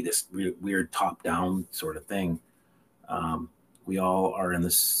want it to Hmm. be this weird top down sort of thing. Um, we all are in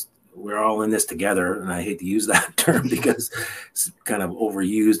this. We're all in this together, and I hate to use that term because it's kind of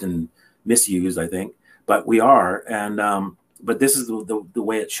overused and misused, I think. But we are, and but this is the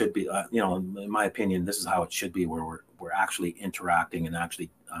way it should be. In my opinion, this is how it should be, where we're actually interacting and actually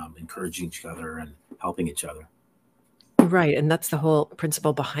encouraging each other and helping each other. Right, and that's the whole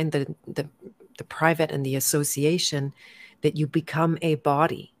principle behind the private and the association, that you become a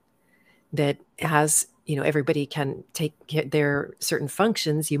body that has, everybody can take their certain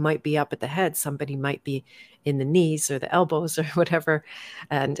functions. You might be up at the head, somebody might be in the knees or the elbows or whatever,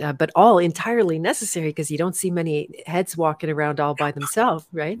 and but all entirely necessary, because you don't see many heads walking around all by themselves,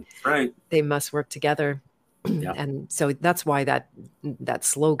 right? Right. They must work together. Yeah. And so that's why that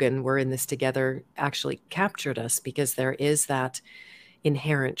slogan, "We're in this together," actually captured us, because there is that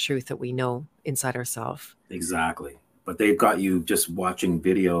inherent truth that we know inside ourselves. Exactly. But they've got you just watching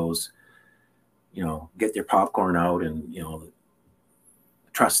videos. Get your popcorn out and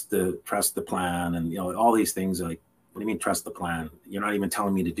trust the plan, and all these things. Like, what do you mean trust the plan? You're not even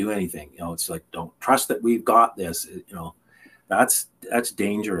telling me to do anything. It's like, don't trust that we've got this. That's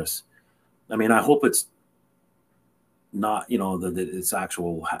dangerous. I mean, I hope it's not, that it's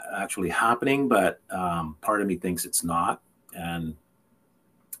actually happening, but part of me thinks it's not. And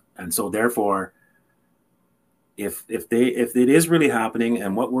so therefore, if it is really happening,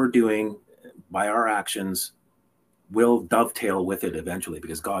 and what we're doing by our actions will dovetail with it eventually,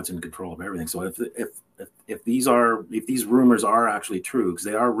 because God's in control of everything. So if these rumors are actually true, because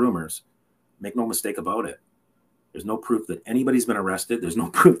they are rumors, make no mistake about it. There's no proof that anybody's been arrested. There's no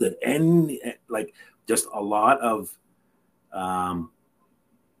proof that just a lot of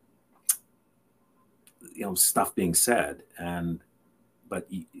stuff being said, but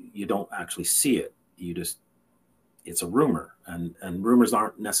you don't actually see it. It's a rumor, and rumors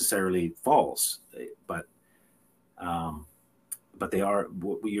aren't necessarily false, but they are.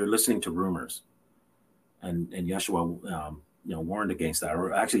 You're listening to rumors, and Yeshua, warned against that,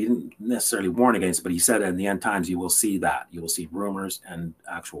 or actually he didn't necessarily warn against it, but he said in the end times you will see that. You will see rumors and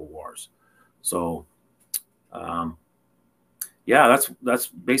actual wars. So, yeah, that's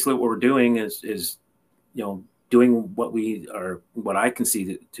basically what we're doing is doing what I can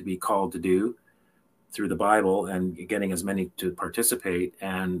see to be called to do through the Bible, and getting as many to participate,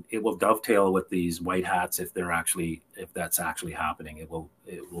 and it will dovetail with these white hats if that's actually happening. It will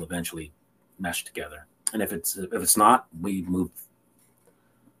eventually mesh together. And if it's not, we move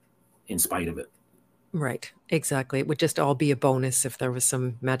in spite of it. Right, exactly. It would just all be a bonus if there was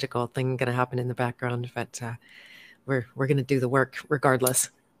some magical thing going to happen in the background, but we're going to do the work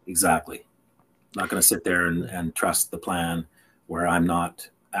regardless. Exactly. Not going to sit there and trust the plan where I'm not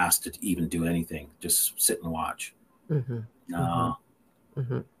asked to even do anything. Just sit and watch. Mm-hmm. No. Mm-hmm.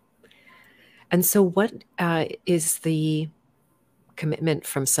 Mm-hmm. And so, what is the commitment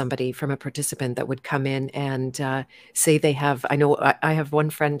from a participant that would come in and say they have? I know I have one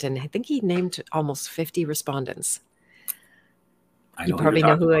friend, and I think he named almost 50 respondents. I You know who you're probably know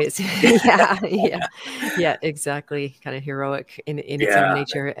talking who about. it is. Yeah, yeah, yeah, exactly. Kind of heroic in its own Yeah.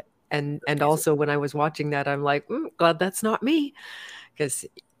 nature. And Amazing. also, when I was watching that, I'm like, glad that's not me, because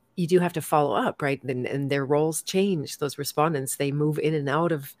you do have to follow up, right? And their roles change. Those respondents, they move in and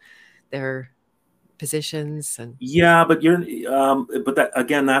out of their positions. And Yeah, but but that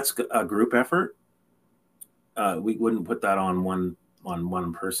again, that's a group effort. We wouldn't put that on one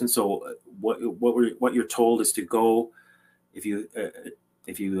person. So what you're told is to go, if you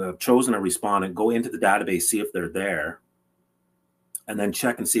have chosen a respondent, go into the database, see if they're there, and then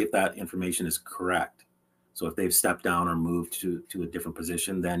check and see if that information is correct. So if they've stepped down or moved to a different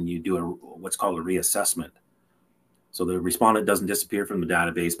position, then you do what's called a reassessment. So the respondent doesn't disappear from the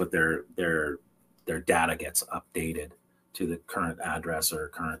database, but their data gets updated to the current address or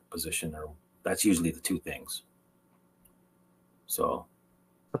current position, or that's usually the two things. So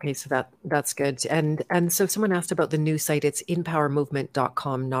okay, so that's good. And so someone asked about the new site. It's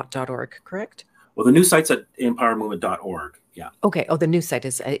empowermovement.com, not .org, correct? Well, the new site's at empowermovement.org. Yeah. Okay. Oh, the new site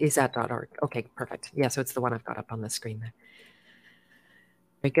is at .org. Okay, perfect. Yeah, so it's the one I've got up on the screen there.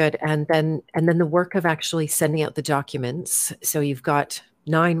 Very good. And then the work of actually sending out the documents. So you've got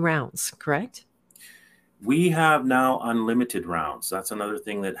 9 rounds, correct? We have now unlimited rounds. That's another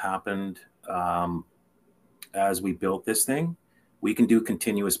thing that happened as we built this thing. We can do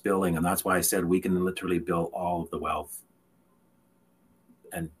continuous billing, and that's why I said we can literally bill all of the wealth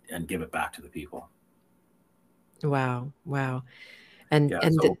and give it back to the people. Wow. Wow. And Yeah.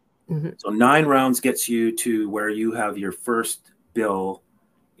 and So 9 rounds gets you to where you have your first bill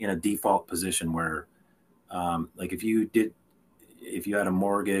in a default position where, like if you had a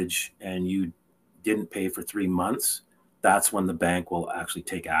mortgage and you didn't pay for 3 months, that's when the bank will actually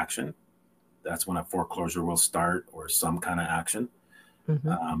take action. That's when a foreclosure will start or some kind of action.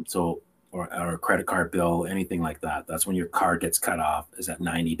 Or a credit card bill, anything like that. That's when your card gets cut off, is at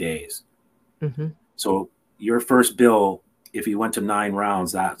 90 days. So your first bill, if you went to 9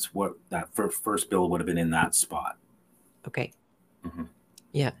 rounds, that's what that first bill would have been in that spot. Okay.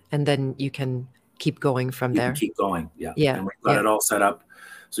 Yeah. And then you can keep going from there. You can keep going. Yeah. Yeah. And we've got it all set up.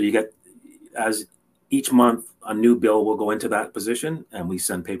 So you get, as each month, a new bill will go into that position, and we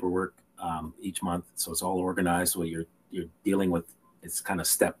send paperwork each month. So it's all organized. So you're dealing with, it's kind of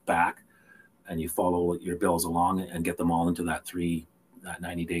step back, and you follow your bills along and get them all into that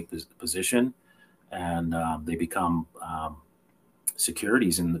 90-day position. And they become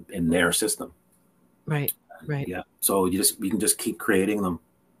securities in their system. Right. Right. Yeah. So you can just keep creating them.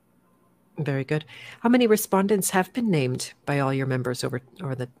 Very good. How many respondents have been named by all your members over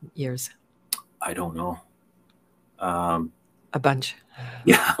the years? I don't know. A bunch.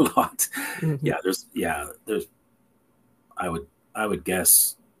 Yeah, a lot. Yeah, there's. I would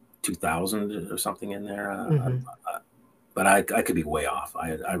guess 2,000 or something in there. But I could be way off.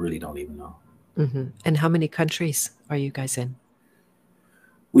 I really don't even know. And how many countries are you guys in?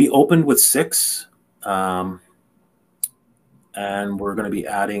 We opened with 6, and we're going to be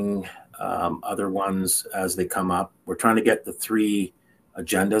adding other ones as they come up. We're trying to get the 3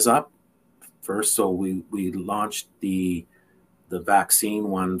 agendas up first. So we launched the vaccine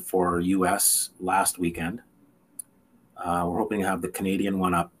one for US last weekend. We're hoping to have the Canadian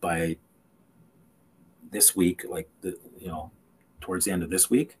one up by this week, like towards the end of this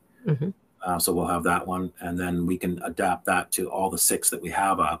week. So we'll have that one, and then we can adapt that to all the 6 that we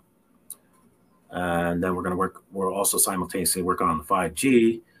have up. And then we're also simultaneously working on the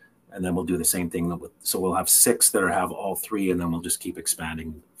 5G, and then we'll do the same thing so we'll have 6 that have all 3, and then we'll just keep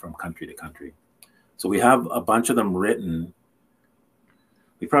expanding from country to country. So we have a bunch of them written.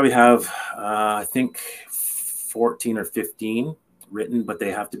 We probably have, I think, 14 or 15 written, but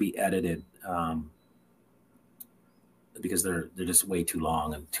they have to be edited because they're just way too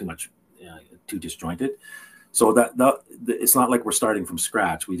long and too much, too disjointed. So that it's not like we're starting from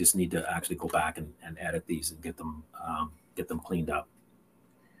scratch. We just need to actually go back and edit these and get them cleaned up.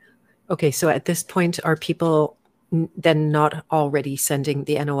 Okay, so at this point, are people then not already sending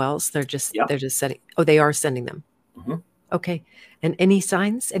the NOLs? They're just sending. Oh, they are sending them. Okay, and any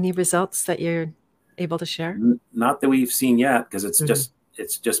signs, any results that you're able to share? Not that we've seen yet, because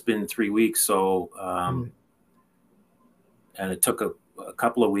it's just been 3 weeks. So and it took a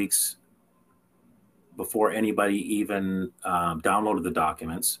couple of weeks before anybody even downloaded the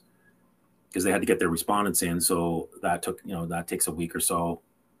documents, because they had to get their respondents in. So that takes a week or so.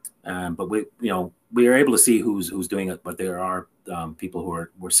 But we are able to see who's doing it, but there are people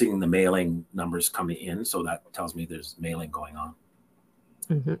we're seeing the mailing numbers coming in. So that tells me there's mailing going on.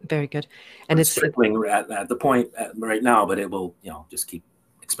 Very good. And it's trickling at the point right now, but it will, just keep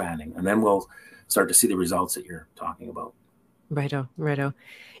expanding, and then we'll start to see the results that you're talking about. Righto.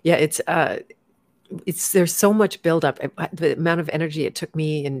 Yeah, there's so much buildup. The amount of energy it took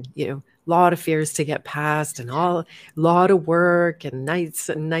me, and a lot of fears to get past, and a lot of work, and nights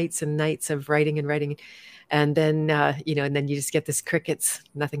and nights and nights of writing, and then and then you just get this crickets.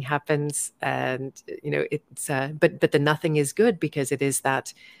 Nothing happens, and it's but the nothing is good, because it is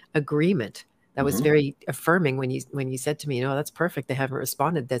that agreement that was very affirming when you said to me, that's perfect. They haven't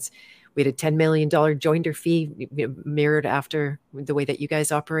responded. We had a $10 million joinder fee mirrored after the way that you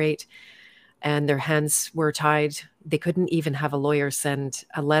guys operate. And their hands were tied. They couldn't even have a lawyer send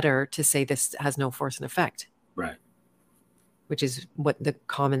a letter to say this has no force and effect. Right. Which is what the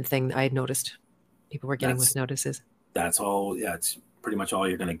common thing I had noticed people were getting with notices. That's all. Yeah, it's pretty much all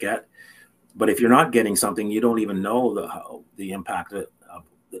you're going to get. But if you're not getting something, you don't even know the impact of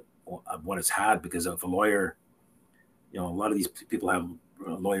what it's had, because of a lawyer, a lot of these people have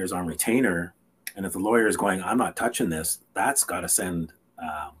lawyers on retainer. And if the lawyer is going, I'm not touching this, that's got to send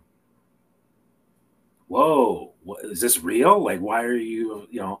whoa, what, is this real? Like, why are you,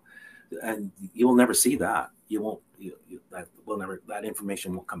 you know, and you'll never see that. You won't, that will never, that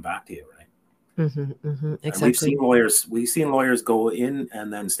information won't come back to you, right? And Exactly. we've seen lawyers go in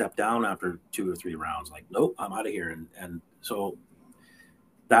and then step down after 2 or 3 rounds, like, nope, I'm out of here. And so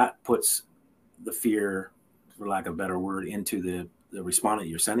that puts the fear, for lack of a better word, into the respondent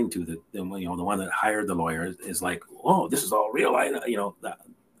you're sending to the one that hired the lawyer is like, oh, this is all real. That,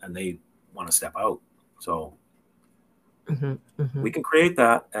 and they want to step out. So we can create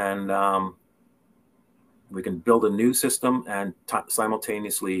that, and we can build a new system and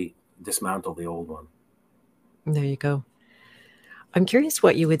simultaneously dismantle the old one. There you go. I'm curious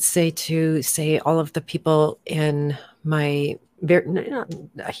what you would say to, say, all of the people in my, not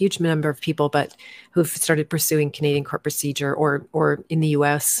a huge number of people, but who've started pursuing Canadian court procedure, or in the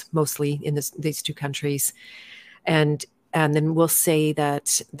U.S. mostly, in these two countries, and then we'll say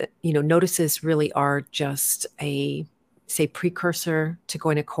that notices really are just a, say, precursor to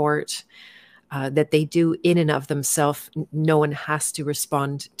going to court. That they do in and of themselves. No one has to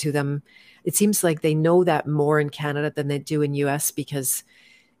respond to them. It seems like they know that more in Canada than they do in US, because,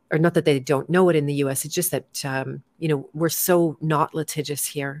 or not that they don't know it in the US, it's just that, we're so not litigious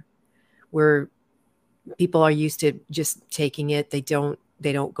here. We're, people are used to just taking it. They don't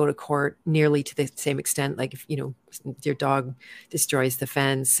go to court nearly to the same extent. Like, if your dog destroys the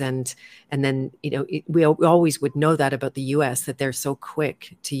fence, and then we always would know that about the US, that they're so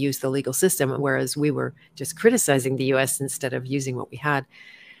quick to use the legal system, whereas we were just criticizing the US instead of using what we had.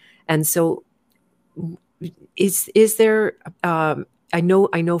 And so, is there, I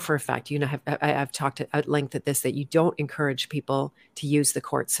know for a fact, I've talked at length at this, that you don't encourage people to use the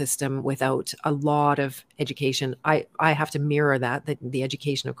court system without a lot of education. I have to mirror that the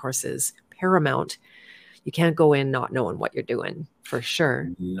education, of course, is paramount. You can't go in not knowing what you're doing, for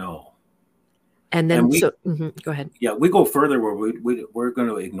sure. No. And then, go ahead. Yeah, we go further where we're going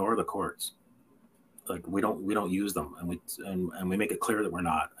to ignore the courts. Like, we don't use them, and we make it clear that we're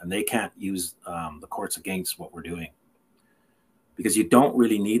not, and they can't use the courts against what we're doing, because you don't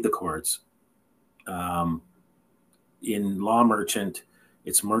really need the courts. In law merchant,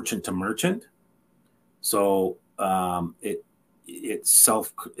 it's merchant to merchant, so it's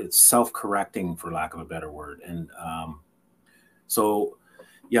self-correcting, for lack of a better word. And so,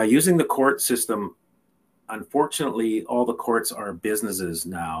 yeah, using the court system, unfortunately, all the courts are businesses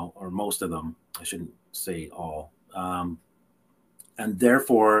now, or most of them. I shouldn't say all, and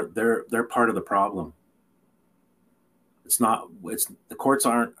therefore they're part of the problem. It's not. It's the courts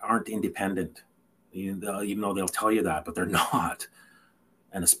aren't independent, even though they'll tell you that, but they're not.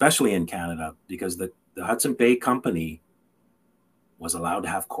 And especially in Canada, because the Hudson Bay Company was allowed to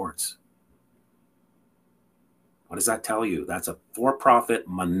have courts. What does that tell you? That's a for-profit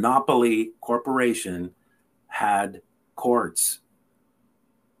monopoly corporation had courts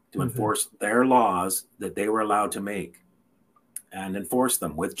to enforce their laws that they were allowed to make, and enforce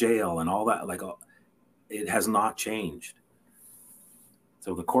them with jail and all that. Like, it has not changed.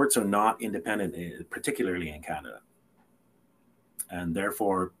 So the courts are not independent, particularly in Canada, and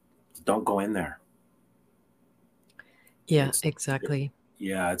therefore don't go in there. Yeah, exactly.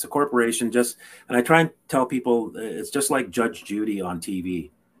 Yeah, it's a corporation. And I try and tell people, it's just like Judge Judy on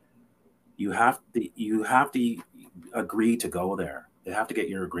TV. You have to agree to go there. They have to get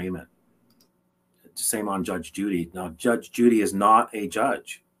your agreement. Same on Judge Judy. Now, Judge Judy is not a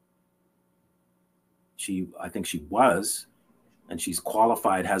judge. I think she was, and she's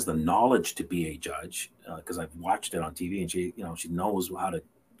qualified, has the knowledge to be a judge, because I've watched it on TV, and she knows how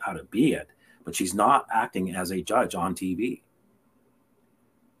to be it, but she's not acting as a judge on TV.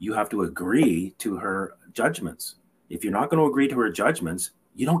 You have to agree to her judgments. If you're not going to agree to her judgments,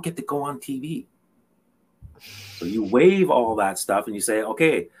 you don't get to go on TV. So you waive all that stuff and you say,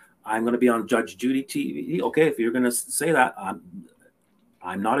 okay, I'm going to be on Judge Judy TV. Okay, if you're going to say that,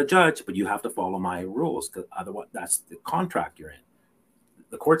 I'm not a judge, but you have to follow my rules, because otherwise, that's the contract you're in.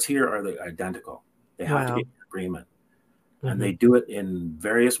 The courts here are identical. They have to get an agreement, and they do it in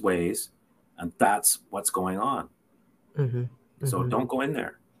various ways, and that's what's going on. So don't go in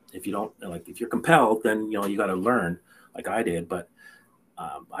there. If you don't, like, if you're compelled, then you got to learn, like I did. But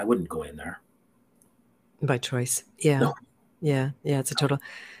I wouldn't go in there by choice. Yeah, no. Yeah. It's a total.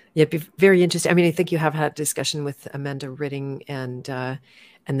 Yeah, it'd be very interesting. I mean, I think you have had discussion with Amanda Ritting and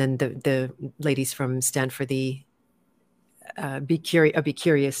then the ladies from Stand for the. I'd be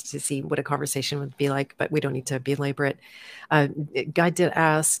curious to see what a conversation would be like, but we don't need to belabor it. Guy did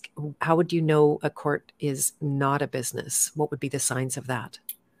ask, how would you know a court is not a business? What would be the signs of that?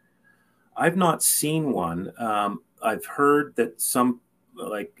 I've not seen one. I've heard that some,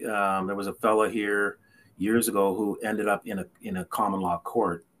 like, there was a fella here. years ago who ended up in a common law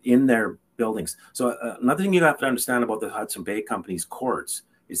court in their buildings. So another thing you have to understand about the Hudson Bay Company's courts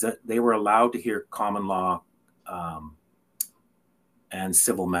is that they were allowed to hear common law and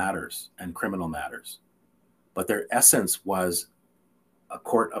civil matters and criminal matters, but their essence was a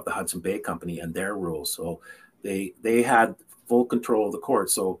court of the Hudson Bay Company and their rules. So they had full control of the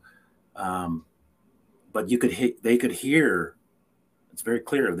court. So, but they could hear. It's very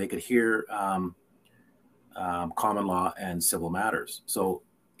clear they could hear common law and civil matters. So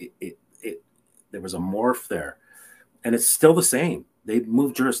there was a morph there, and it's still the same. They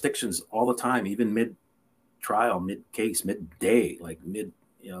move jurisdictions all the time, even mid-trial, mid-case, mid-day, like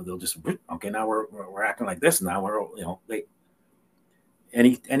they'll just, okay, now we're acting like this. Now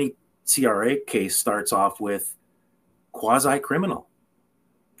any CRA case starts off with quasi-criminal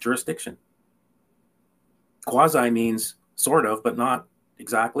jurisdiction. Quasi means sort of, but not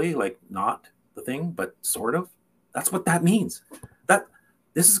exactly, like not the thing, but sort of. That's what that means.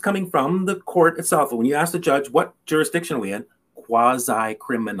 This is coming from the court itself. When you ask the judge, what jurisdiction are we in?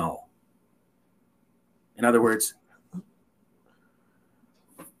 Quasi-criminal. In other words,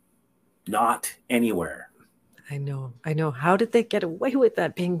 not anywhere. I know. How did they get away with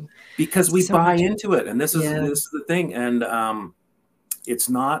that being? Because we buy into it. And this is the thing. And it's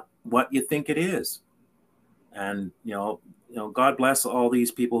not what you think it is. And, God bless all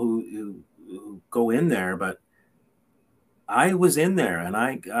these people who go in there, but I was in there and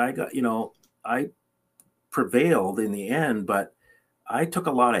I got, I prevailed in the end, but I took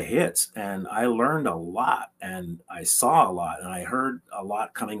a lot of hits and I learned a lot and I saw a lot and I heard a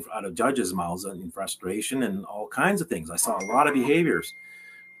lot coming out of judges' mouths and frustration and all kinds of things. I saw a lot of behaviors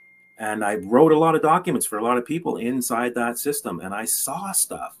and I wrote a lot of documents for a lot of people inside that system, and I saw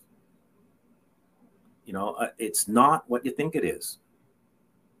stuff. It's not what you think it is.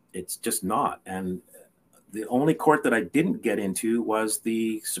 It's just not. And the only court that I didn't get into was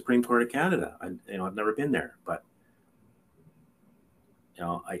the Supreme Court of Canada. I've never been there, but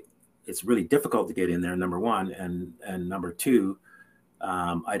it's really difficult to get in there. Number one, and number two,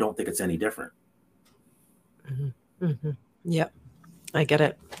 I don't think it's any different. Mm-hmm. Mm-hmm. Yep, I get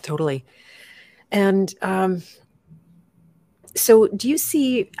it totally. And so, do you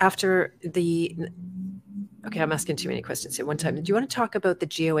see after the? Okay, I'm asking too many questions at one time. Do you want to talk about the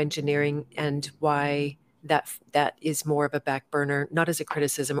geoengineering and why that is more of a back burner, not as a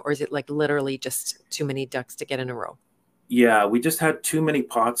criticism, or is it like literally just too many ducks to get in a row? Yeah, we just had too many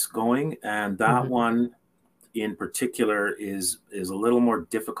pots going, and that one in particular is a little more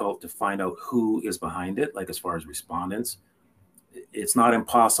difficult to find out who is behind it, like as far as respondents. It's not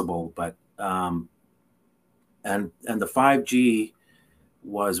impossible, but and the 5G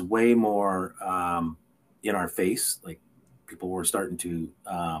was way more in our face. Like people were starting to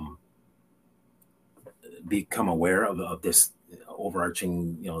become aware of this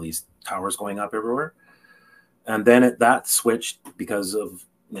overarching, these towers going up everywhere. And then that switched because of,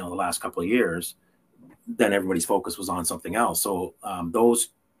 the last couple of years. Then everybody's focus was on something else. So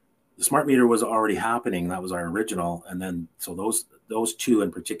the smart meter was already happening. That was our original. And then, so those two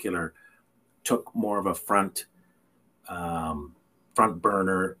in particular took more of a front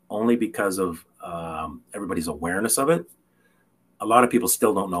burner only because of everybody's awareness of it. A lot of people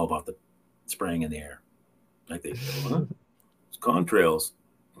still don't know about the spraying in the air. Like it's contrails.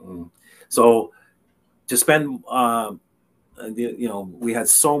 So to spend, we had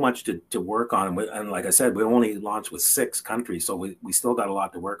so much to work on, and like I said, we only launched with 6 countries, so we still got a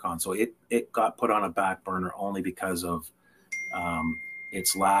lot to work on. So it got put on a back burner only because of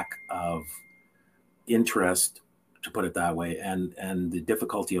its lack of interest, to put it that way, and the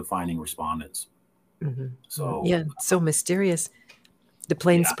difficulty of finding respondents. Mm-hmm. So yeah, so mysterious. The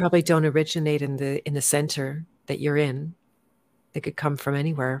planes probably don't originate in the center that you're in. They could come from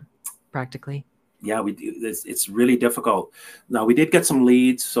anywhere, practically. Yeah, we do. It's really difficult. Now we did get some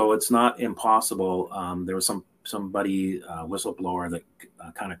leads, so it's not impossible. There was somebody whistleblower that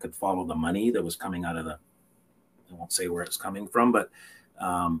kind of could follow the money that was coming out of I won't say where it's coming from, but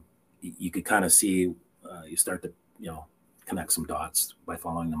you could kind of see. You start to connect some dots by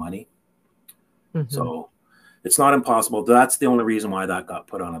following the money. Mm-hmm. So it's not impossible. That's the only reason why that got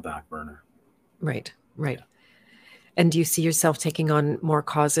put on a back burner. Right. Yeah. And do you see yourself taking on more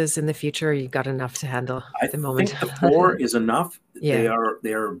causes in the future, or you got enough to handle at the moment? I think the 4 is enough. Yeah.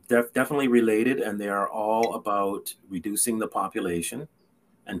 They are definitely related, and they are all about reducing the population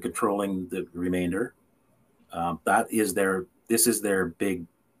and controlling the remainder. This is their big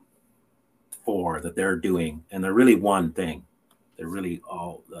 4 that they're doing, and they're really one thing. They're really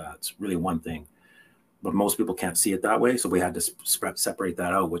it's really one thing. But most people can't see it that way, so we had to separate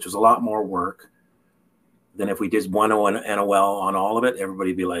that out, which was a lot more work. Then if we did one NOL on all of it,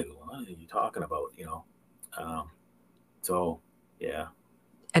 everybody'd be like, what are you talking about? Um, so yeah.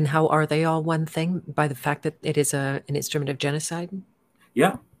 And how are they all one thing? By the fact that it is an instrument of genocide?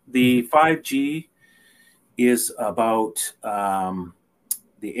 Yeah. The 5G is about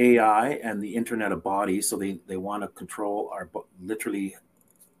the AI and the Internet of Bodies. So they want to control literally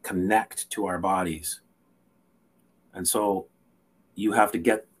connect to our bodies. And so you have to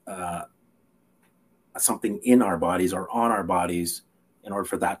get something in our bodies or on our bodies in order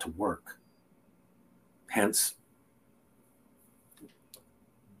for that to work. Hence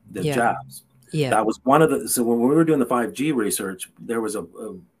the jabs. Yeah. That was one of the, so when we were doing the 5G research, there was a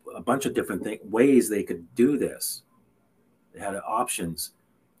bunch of different ways they could do this. They had options.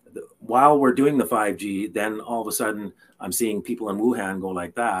 While we're doing the 5G, then all of a sudden I'm seeing people in Wuhan go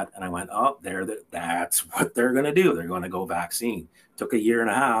like that. And I went, oh, that's what they're going to do. They're going to go vaccine. Took a year and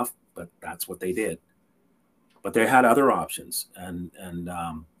a half, but that's what they did. But they had other options. And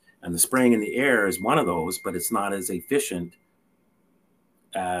the spraying in the air is one of those, but it's not as efficient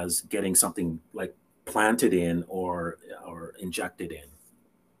as getting something like planted in or injected in.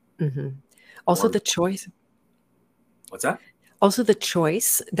 Mm-hmm. Also, the choice. What's that? Also, the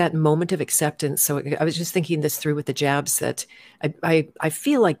choice, that moment of acceptance. So I was just thinking this through with the jabs, that I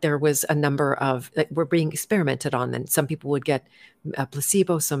feel like there was a number of, that were being experimented on, and some people would get a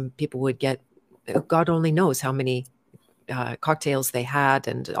placebo, some people would get, God only knows how many cocktails they had,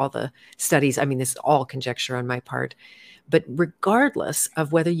 and all the studies. I mean, this is all conjecture on my part. But regardless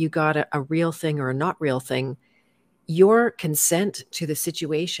of whether you got a real thing or a not real thing, your consent to the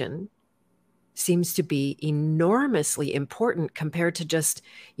situation seems to be enormously important compared to just,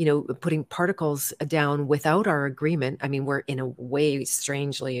 putting particles down without our agreement. I mean, we're in a way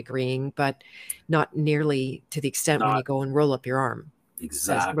strangely agreeing, but not nearly to the extent when you go and roll up your arm.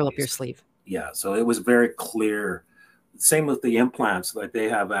 Exactly. Roll up your sleeve. Yeah. So it was very clear. Same with the implants. Like, they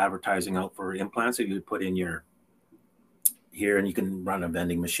have advertising out for implants that you would put in your here, and you can run a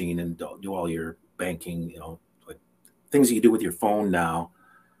vending machine and do all your banking, like things you do with your phone now.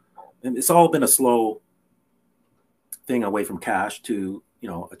 And it's all been a slow thing away from cash to,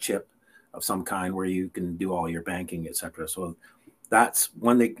 a chip of some kind where you can do all your banking, etc. So that's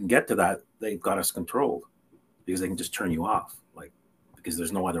when they can get to that, they've got us controlled, because they can just turn you off, because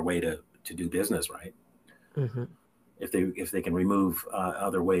there's no other way to do business, right? Mm-hmm. If they can remove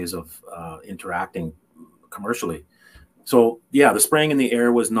other ways of interacting commercially. So yeah, the spraying in the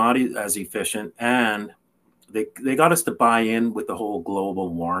air was not as efficient, and they got us to buy in with the whole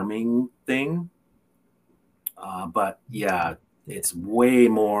global warming thing. But yeah, it's way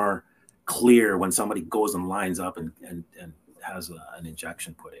more clear when somebody goes and lines up and has an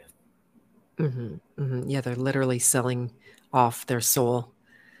injection put in. Mm-hmm. Mm-hmm. Yeah, they're literally selling off their soul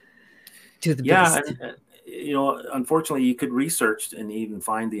to the beast. And, unfortunately, you could research and even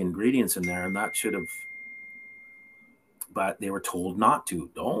find the ingredients in there, and that should have, but they were told not to.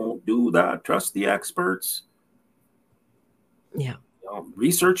 Don't do that. Trust the experts. Yeah.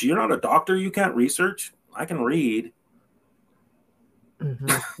 Research. You're not a doctor. You can't research. I can read. Mm-hmm.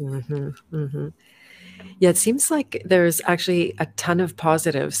 Mm-hmm. Mm-hmm. Yeah, it seems like there's actually a ton of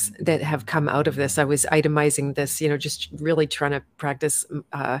positives that have come out of this. I was itemizing this, just really trying to practice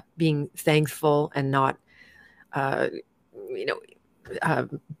being thankful and not,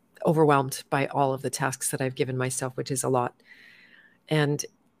 overwhelmed by all of the tasks that I've given myself, which is a lot. And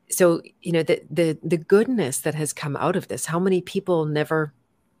so, the goodness that has come out of this, how many people never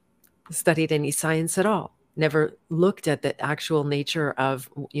studied any science at all, never looked at the actual nature of,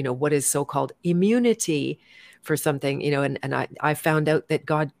 what is so-called immunity for something, and I found out that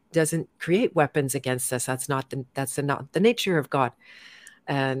God doesn't create weapons against us. That's not the nature of God.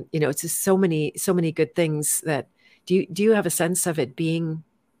 And, it's just so many good things that, do you have a sense of it being,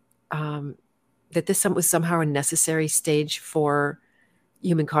 that this was somehow a necessary stage for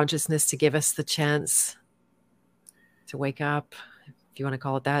human consciousness to give us the chance to wake up, if you want to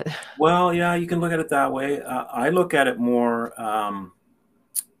call it that? Well, yeah, you can look at it that way. I look at it more,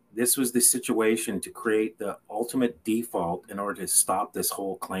 this was the situation to create the ultimate default in order to stop this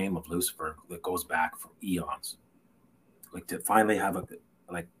whole claim of Lucifer that goes back for eons. Like, to finally have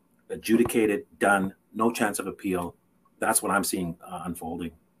adjudicated, done, no chance of appeal. That's what I'm seeing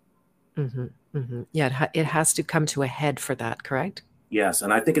unfolding. Mm-hmm, mm-hmm. Yeah, it has to come to a head for that, correct? Yes,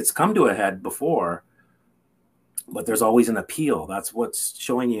 and I think it's come to a head before, but there's always an appeal. That's what's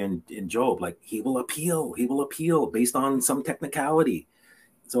showing you in Job. Like, he will appeal based on some technicality.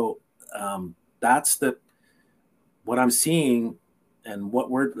 So that's what I'm seeing and what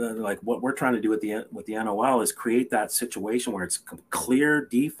we're like what we're trying to do with the NOL is create that situation where it's clear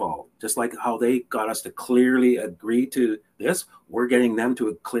default, just like how they got us to clearly agree to this. We're getting them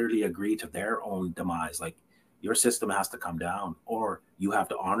to clearly agree to their own demise. Like, your system has to come down, or you have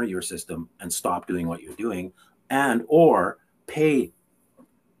to honor your system and stop doing what you're doing, and or pay.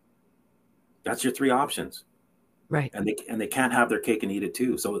 That's your three options, Right. and they can't have their cake and eat it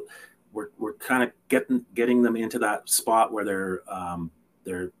too. So we're kind of getting them into that spot where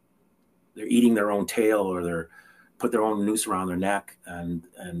they're eating their own tail, or they're put their own noose around their neck, and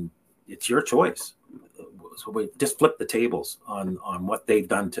it's your choice. So we just flip the tables on what they've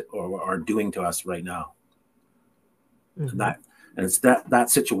done to or are doing to us right now. Mm-hmm. And it's that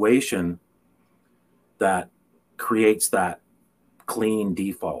situation that creates that clean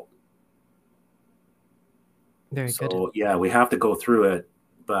default. Very good. So yeah, we have to go through it,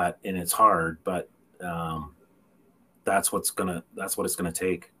 and it's hard, but that's what it's gonna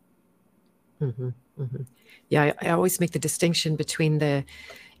take. Mm-hmm. Mm-hmm. Yeah, I always make the distinction between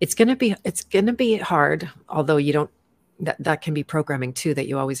it's going to be hard, although you don't, that can be programming too, that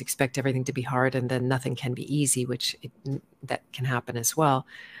you always expect everything to be hard and then nothing can be easy, which that can happen as well.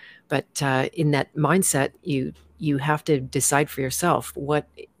 But in that mindset, you have to decide for yourself what,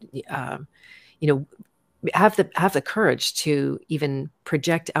 you know, have the courage to even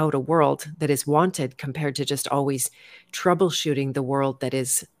project out a world that is wanted compared to just always troubleshooting the world that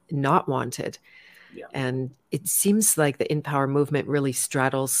is not wanted. Yeah. And it seems like the In Power movement really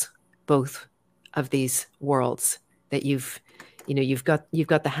straddles both of these worlds, that you've got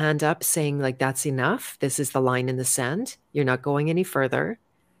the hand up saying, like, that's enough. This is the line in the sand. You're not going any further.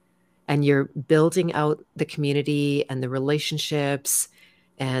 And you're building out the community and the relationships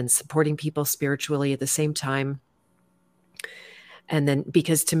and supporting people spiritually at the same time. And then,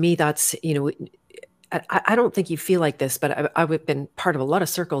 because to me, that's, I don't think you feel like this, but I've been part of a lot of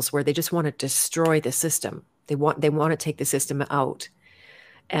circles where they just want to destroy the system. They want to take the system out.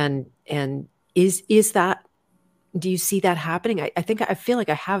 And is that, do you see that happening? I feel like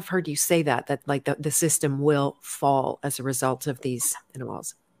I have heard you say that like the system will fall as a result of these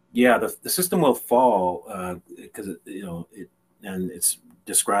NOLs. Yeah, the system will fall because and it's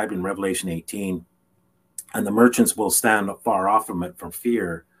described in Revelation 18, and the merchants will stand far off from it for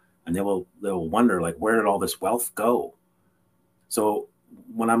fear, and they'll wonder, like, where did all this wealth go? So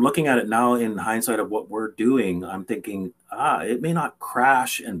when I'm looking at it now in hindsight of what we're doing, I'm thinking, it may not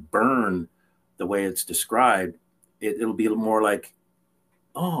crash and burn the way it's described. It'll be more like,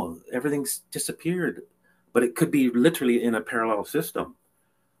 oh, everything's disappeared, but it could be literally in a parallel system.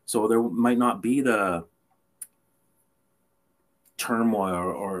 So there might not be the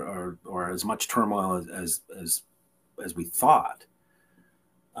turmoil or as much turmoil as we thought.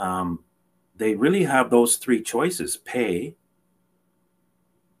 They really have those three choices: pay,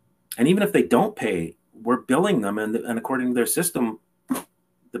 and even if they don't pay, we're billing them, and according to their system,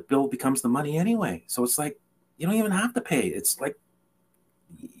 the bill becomes the money anyway. So it's like, you don't even have to pay. It's like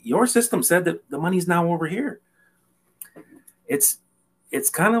your system said that the money's now over here. It's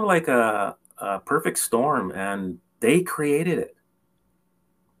kind of like a perfect storm, and they created it.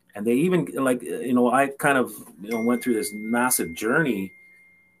 And they even, like, I kind of went through this massive journey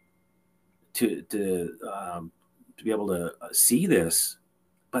to be able to see this,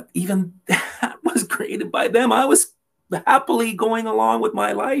 but even that was created by them. I was happily going along with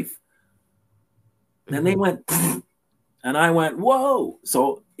my life. Then they went, and I went, whoa.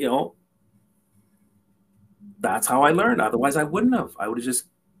 So, that's how I learned. Otherwise, I wouldn't have. I would have just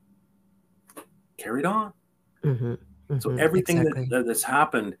carried on. Mm-hmm. Mm-hmm. So everything exactly. that's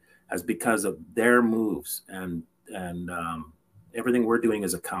happened has because of their moves, and everything we're doing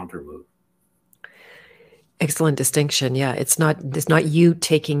is a counter move. Excellent distinction. Yeah, it's not you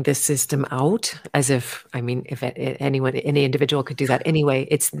taking the system out, as if, I mean, if any individual could do that anyway.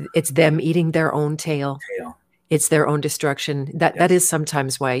 It's them eating their own tail. It's their own destruction. That is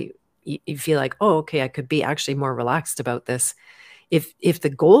sometimes why you feel like, oh, okay, I could be actually more relaxed about this. If the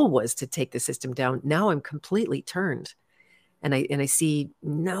goal was to take the system down, now I'm completely turned. And I see,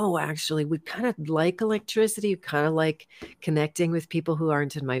 no, actually, we kind of like electricity. We kind of like connecting with people who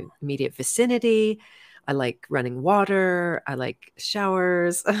aren't in my immediate vicinity. I like running water. I like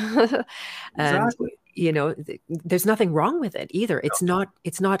showers. And, Exactly. there's nothing wrong with it either. It's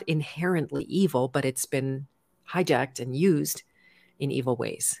not inherently evil, but it's been hijacked and used in evil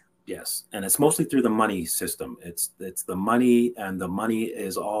ways. Yes, and it's mostly through the money system. It's the money, and the money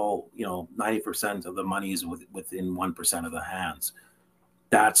is all, 90% of the money is within 1% of the hands.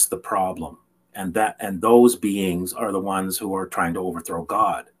 That's the problem, and those beings are the ones who are trying to overthrow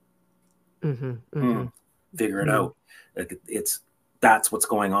God. Mm-hmm, mm-hmm. Figure it out. It's that's what's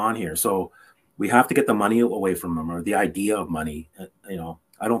going on here. So we have to get the money away from them, or the idea of money.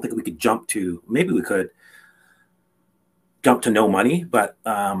 I don't think we could jump to, maybe we could jump to no money, but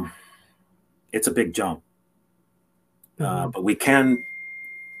it's a big jump. But we can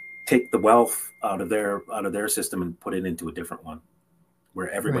take the wealth out of their system and put it into a different one where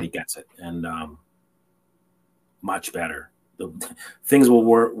everybody gets it, and much better. Things will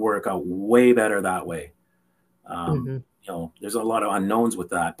work out way better that way. There's a lot of unknowns with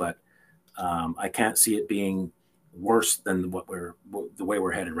that, but I can't see it being worse than the way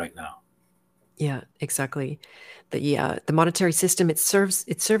we're headed right now. Yeah, exactly. The monetary system, it serves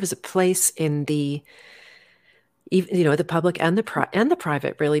as a place in the, even the public and the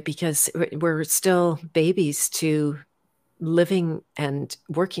private, really, because we're still babies to living and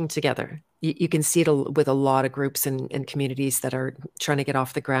working together. You can see it with a lot of groups and communities that are trying to get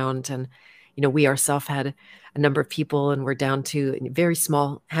off the ground. And, we ourselves had a number of people, and we're down to a very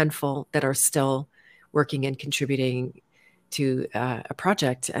small handful that are still working and contributing to a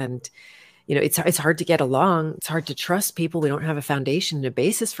project. And, it's hard to get along. It's hard to trust people. We don't have a foundation and a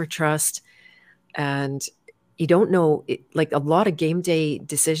basis for trust. And you don't know, like a lot of game day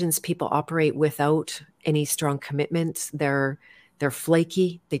decisions, people operate without any strong commitment. They're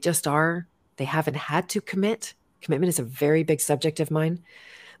flaky. They just are. They haven't had to commit. Commitment is a very big subject of mine.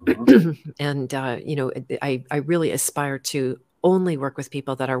 And, I really aspire to only work with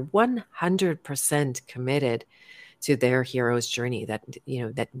people that are 100% committed to their hero's journey, that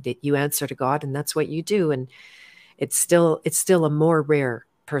you answer to God, and that's what you do. And it's still a more rare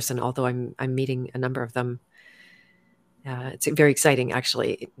person, although I'm meeting a number of them. It's very exciting,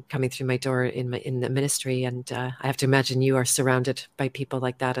 actually, coming through my door in the ministry, and I have to imagine you are surrounded by people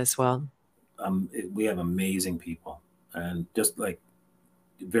like that as well. We have amazing people, and just like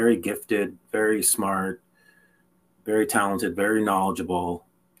very gifted, very smart, very talented, very knowledgeable,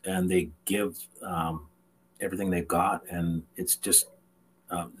 and they give everything they've got, and it's just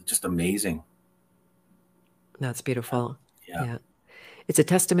amazing. That's beautiful. Yeah. It's a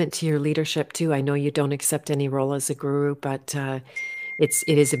testament to your leadership too. I know you don't accept any role as a guru, but it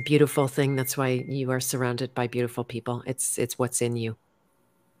is a beautiful thing. That's why you are surrounded by beautiful people. It's what's in you.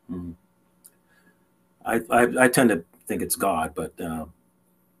 Mm-hmm. I tend to think it's God, but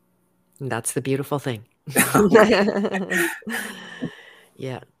that's the beautiful thing.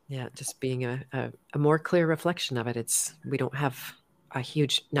 Yeah, just being a more clear reflection of it. We don't have a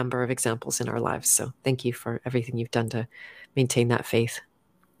huge number of examples in our lives, so thank you for everything you've done to maintain that faith.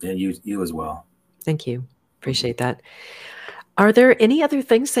 And you as well. Thank you. Appreciate that. Are there any other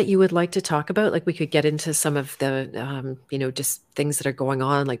things that you would like to talk about? Like, we could get into some of the, just things that are going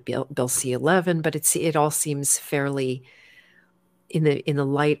on, like Bill C-11, but it all seems fairly, in the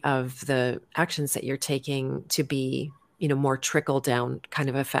light of the actions that you're taking, to be, more trickle down kind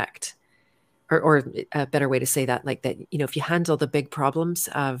of effect, or a better way to say that, like that, if you handle the big problems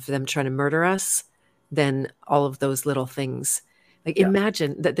of them trying to murder us, then all of those little things, like,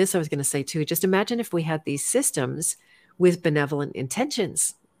 imagine that I was going to say too, just imagine if we had these systems with benevolent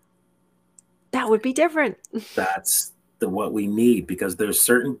intentions. That would be different. That's what we need, because there's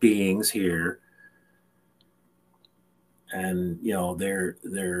certain beings here, and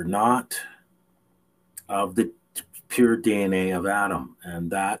they're not of the pure DNA of Adam, and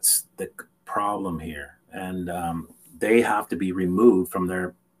that's the problem here. And they have to be removed from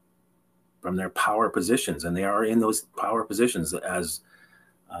their power positions, and they are in those power positions as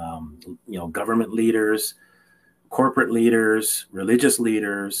government leaders, corporate leaders, religious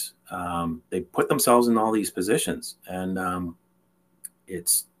leaders. They put themselves in all these positions, and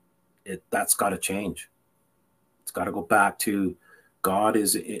that's got to change. It's got to go back to God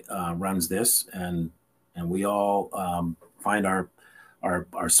runs this, and we all find our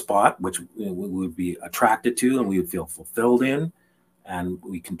spot, which we would be attracted to, and we would feel fulfilled in, and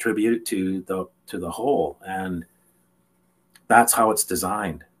we contribute to the whole. And that's how it's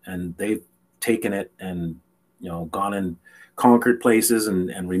designed. And they've taken it and gone and conquered places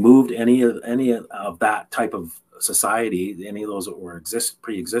and removed any of that type of society, any of those that were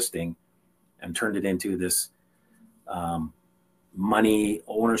pre-existing, and turned it into this money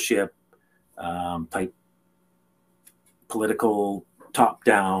ownership type political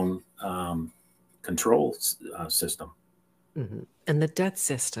top-down control system. Mm-hmm. And the debt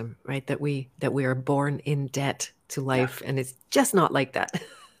system, right? That we are born in debt to life, and it's just not like that.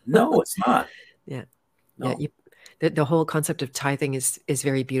 No, it's not. Yeah. No. Yeah. The whole concept of tithing is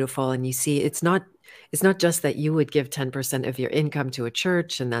very beautiful. And you see, it's not just that you would give 10% of your income to a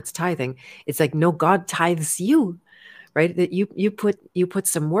church and that's tithing. It's like, no, God tithes you, right? That you put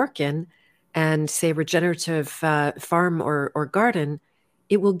some work in, and say regenerative farm or garden,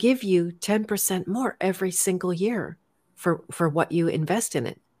 it will give you 10% more every single year for what you invest in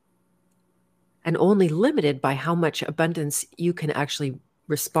it, and only limited by how much abundance you can actually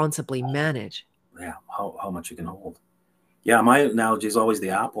responsibly manage. Yeah, how much you can hold. Yeah, my analogy is always the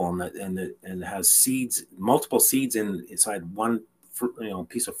apple, and it has seeds, multiple seeds inside one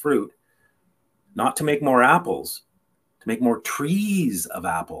piece of fruit, not to make more apples, to make more trees of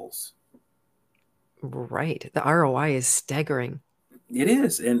apples. Right. The ROI is staggering. It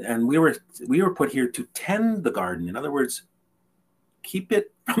is, and we were put here to tend the garden. In other words, keep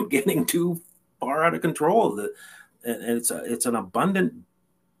it from getting too far out of control. And it's an abundant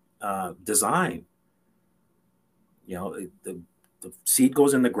design. You know, the seed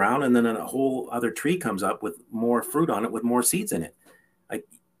goes in the ground, and then a whole other tree comes up with more fruit on it, with more seeds in it. Like,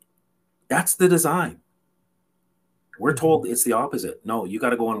 that's the design. We're told it's the opposite. No, you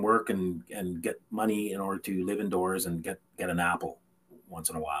got to go and work and get money in order to live indoors and get an apple once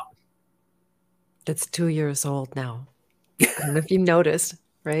in a while. That's 2 years old now. I don't know if you noticed,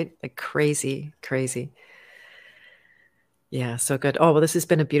 right? Like crazy, crazy. Yeah, so good. Oh, well, this has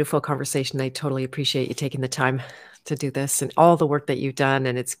been a beautiful conversation. I totally appreciate you taking the time to do this and all the work that you've done.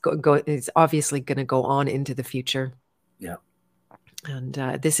 And it's obviously going to go on into the future. Yeah. And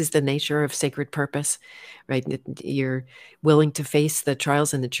this is the nature of sacred purpose, right? You're willing to face the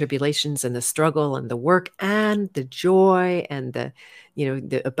trials and the tribulations and the struggle and the work and the joy and the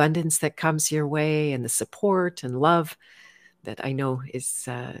abundance that comes your way and the support and love that I know is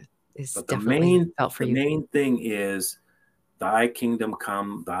definitely felt for you. The main thing is, thy kingdom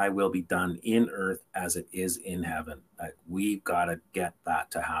come, thy will be done in earth as it is in heaven. Like, we've got to get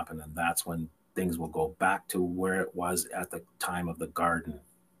that to happen. And that's when things will go back to where it was at the time of the garden.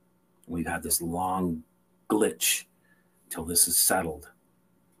 We've had this long glitch till this is settled.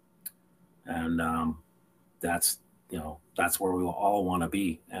 And that's where we will all want to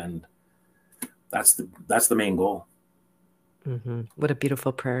be. And that's the main goal. Mm-hmm. What a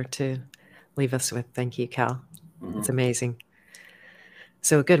beautiful prayer to leave us with. Thank you, Cal. Mm-hmm. It's amazing.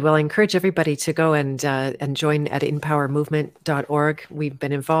 So good. Well, I encourage everybody to go and join at empowermovement.org. We've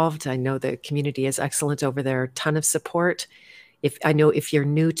been involved. I know the community is excellent over there. A ton of support. If you're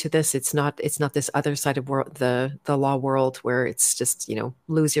new to this, it's not this other side of the law world where it's just,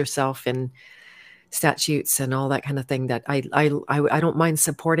 lose yourself in statutes and all that kind of thing. That I don't mind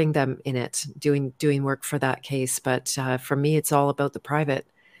supporting them in it, doing work for that case. But for me, it's all about the private.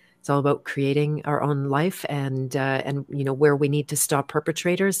 It's all about creating our own life, and where we need to stop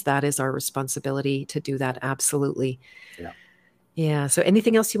perpetrators, that is our responsibility to do that. Absolutely. Yeah. Yeah. So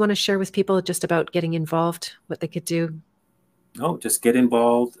anything else you want to share with people just about getting involved, what they could do? No, just get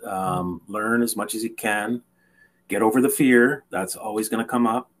involved, learn as much as you can, get over the fear. That's always going to come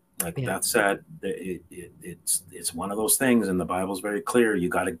up. Like Beth said, it's one of those things, and the Bible's very clear. You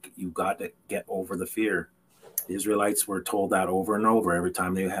got to get over the fear. The Israelites were told that over and over every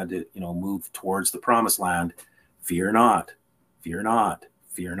time they had to, move towards the promised land. Fear not, fear not,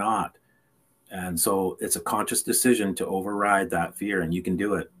 fear not. And so it's a conscious decision to override that fear, and you can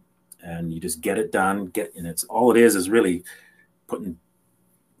do it. And you just get it done. And it's all it is really putting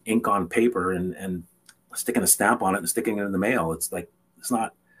ink on paper and sticking a stamp on it and sticking it in the mail. It's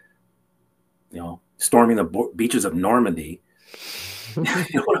not, storming the beaches of Normandy. You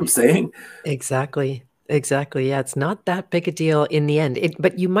know what I'm saying? Exactly. Yeah, it's not that big a deal in the end.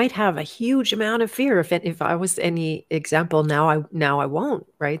 But you might have a huge amount of fear. If I was any example, now I won't.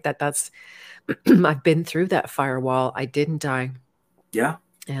 Right? That's I've been through that firewall. I didn't die. Yeah.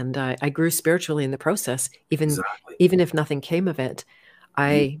 And I grew spiritually in the process. Even if nothing came of it,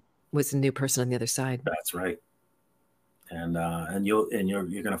 I was a new person on the other side. That's right. And you're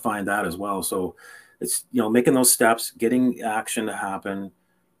going to find that as well. So it's making those steps, getting action to happen,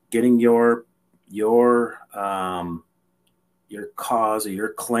 getting your cause or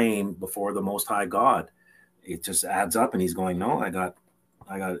your claim before the Most High God. It just adds up, and he's going, no, I got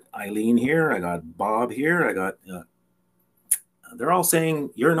Eileen here, I got Bob here, I got they're all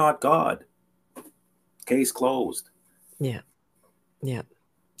saying you're not God. Case closed. Yeah.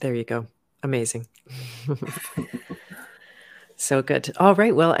 There you go. Amazing. So good. All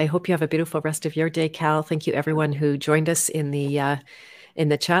right. Well, I hope you have a beautiful rest of your day, Cal. Thank you, everyone who joined us in the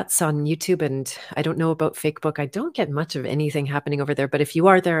chats on YouTube. And I don't know about Facebook. I don't get much of anything happening over there. But if you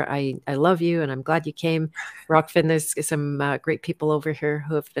are there, I love you, and I'm glad you came. Rockfin, there's some great people over here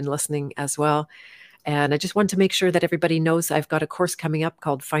who have been listening as well. And I just want to make sure that everybody knows I've got a course coming up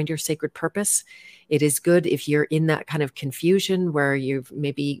called Find Your Sacred Purpose. It is good if you're in that kind of confusion where you've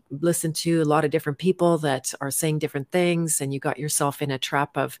maybe listened to a lot of different people that are saying different things, and you got yourself in a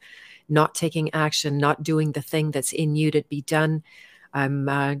trap of not taking action, not doing the thing that's in you to be done. I'm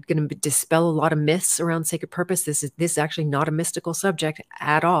going to dispel a lot of myths around sacred purpose. This is actually not a mystical subject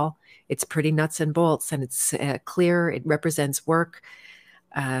at all. It's pretty nuts and bolts, and it's clear. It represents work.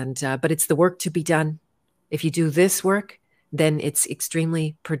 And but it's the work to be done. If you do this work, then it's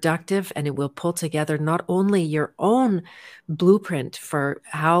extremely productive, and it will pull together not only your own blueprint for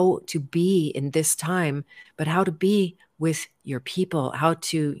how to be in this time, but how to be with your people, how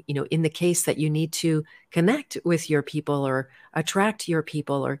to, in the case that you need to connect with your people or attract your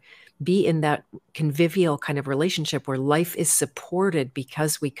people or be in that convivial kind of relationship where life is supported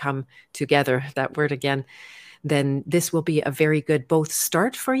because we come together, that word again, then this will be a very good both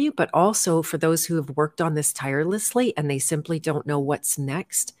start for you, but also for those who have worked on this tirelessly and they simply don't know what's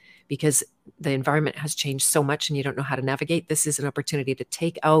next because the environment has changed so much and you don't know how to navigate. This is an opportunity to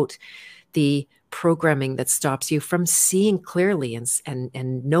take out the programming that stops you from seeing clearly and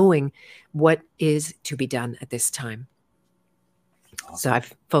knowing what is to be done at this time. So I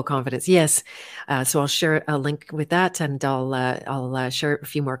have full confidence. Yes. So I'll share a link with that, and I'll share a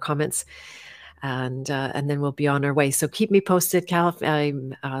few more comments. And then we'll be on our way. So keep me posted, Cal.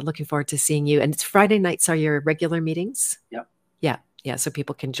 I'm looking forward to seeing you. And it's Friday nights are your regular meetings? Yep. Yeah. So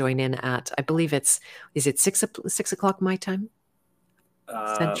people can join in at, I believe is it 6 o'clock my time?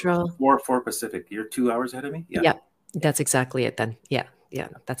 Central? 4 Pacific. You're 2 hours ahead of me? Yeah. That's exactly it then. Yeah.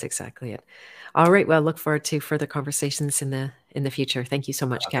 That's exactly it. All right. Well, look forward to further conversations in the future. Thank you so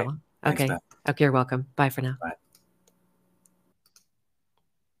much, Cal. Thanks, okay. Beth. Okay. You're welcome. Bye for now. Bye.